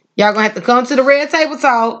 Y'all going to have to come to the red table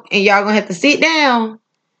talk, and y'all going to have to sit down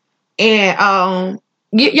and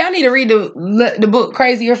y'all need to read the book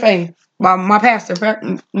Crazy Your Faith by my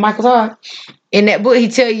pastor, Michael Todd. In that book, he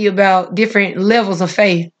tell you about different levels of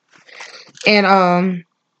faith. And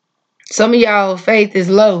Some of y'all faith is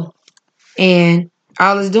low, and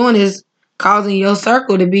all it's doing is causing your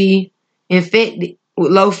circle to be infected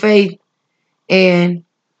with low faith and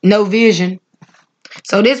no vision.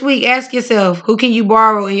 So this week, ask yourself, who can you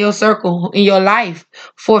borrow in your circle, in your life,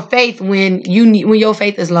 for faith when your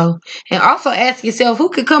faith is low? And also ask yourself, who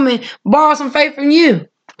could come and borrow some faith from you?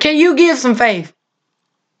 Can you give some faith?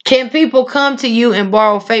 Can people come to you and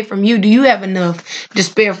borrow faith from you? Do you have enough to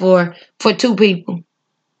spare for two people?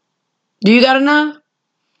 Do you got enough?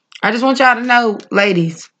 I just want y'all to know,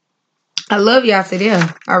 ladies, I love y'all to them.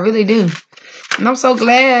 I really do. And I'm so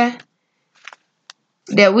glad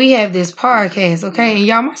that we have this podcast, okay? And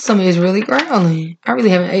y'all, my stomach is really growling. I really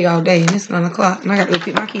haven't ate all day, and it's 9 o'clock, and I got to go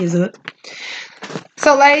pick my kids up.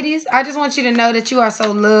 So, ladies, I just want you to know that you are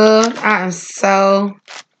so loved. I am so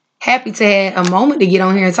happy to have a moment to get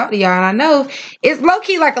on here and talk to y'all. And I know it's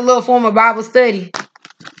low-key like a little form of Bible study.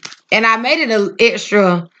 And I made it a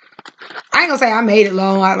extra. I ain't going to say I made it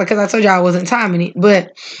long because I told y'all I wasn't timing it.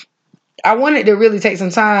 But I wanted to really take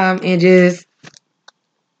some time and just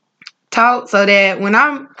talk so that when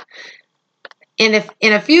I'm in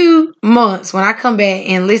a few months, when I come back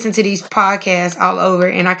and listen to these podcasts all over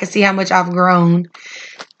and I can see how much I've grown,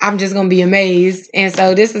 I'm just going to be amazed. And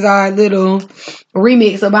so this is our little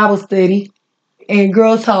remix of Bible study and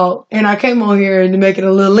girl talk. And I came on here to make it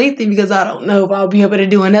a little lengthy because I don't know if I'll be able to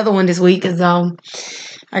do another one this week because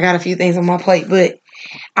I got a few things on my plate. But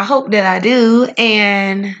I hope that I do.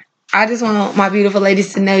 And I just want my beautiful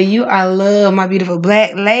ladies to know you are loved. My beautiful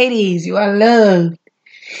black ladies, you are loved.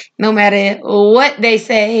 No matter what they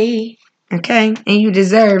say, okay? And you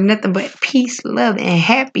deserve nothing but peace, love, and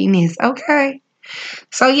happiness, okay?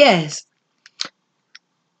 So, yes,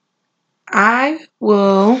 I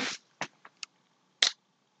will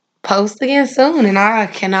post again soon, and I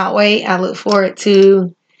cannot wait. I look forward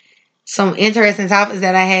to some interesting topics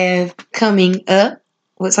that I have coming up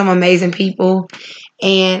with some amazing people.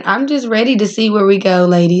 And I'm just ready to see where we go,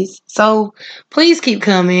 ladies. So please keep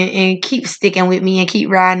coming and keep sticking with me and keep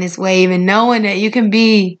riding this wave and knowing that you can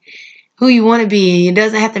be who you want to be. It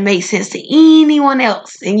doesn't have to make sense to anyone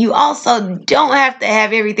else. And you also don't have to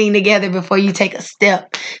have everything together before you take a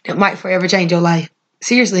step that might forever change your life.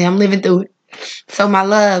 Seriously, I'm living through it. So my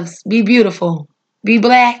loves, be beautiful, be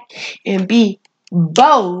black, and be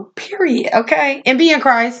bold, period, okay? And be in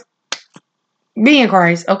Christ. Be in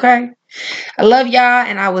Christ, okay? I love y'all,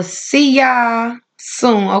 and I will see y'all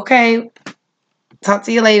soon, okay? Talk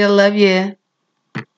to you later. Love you.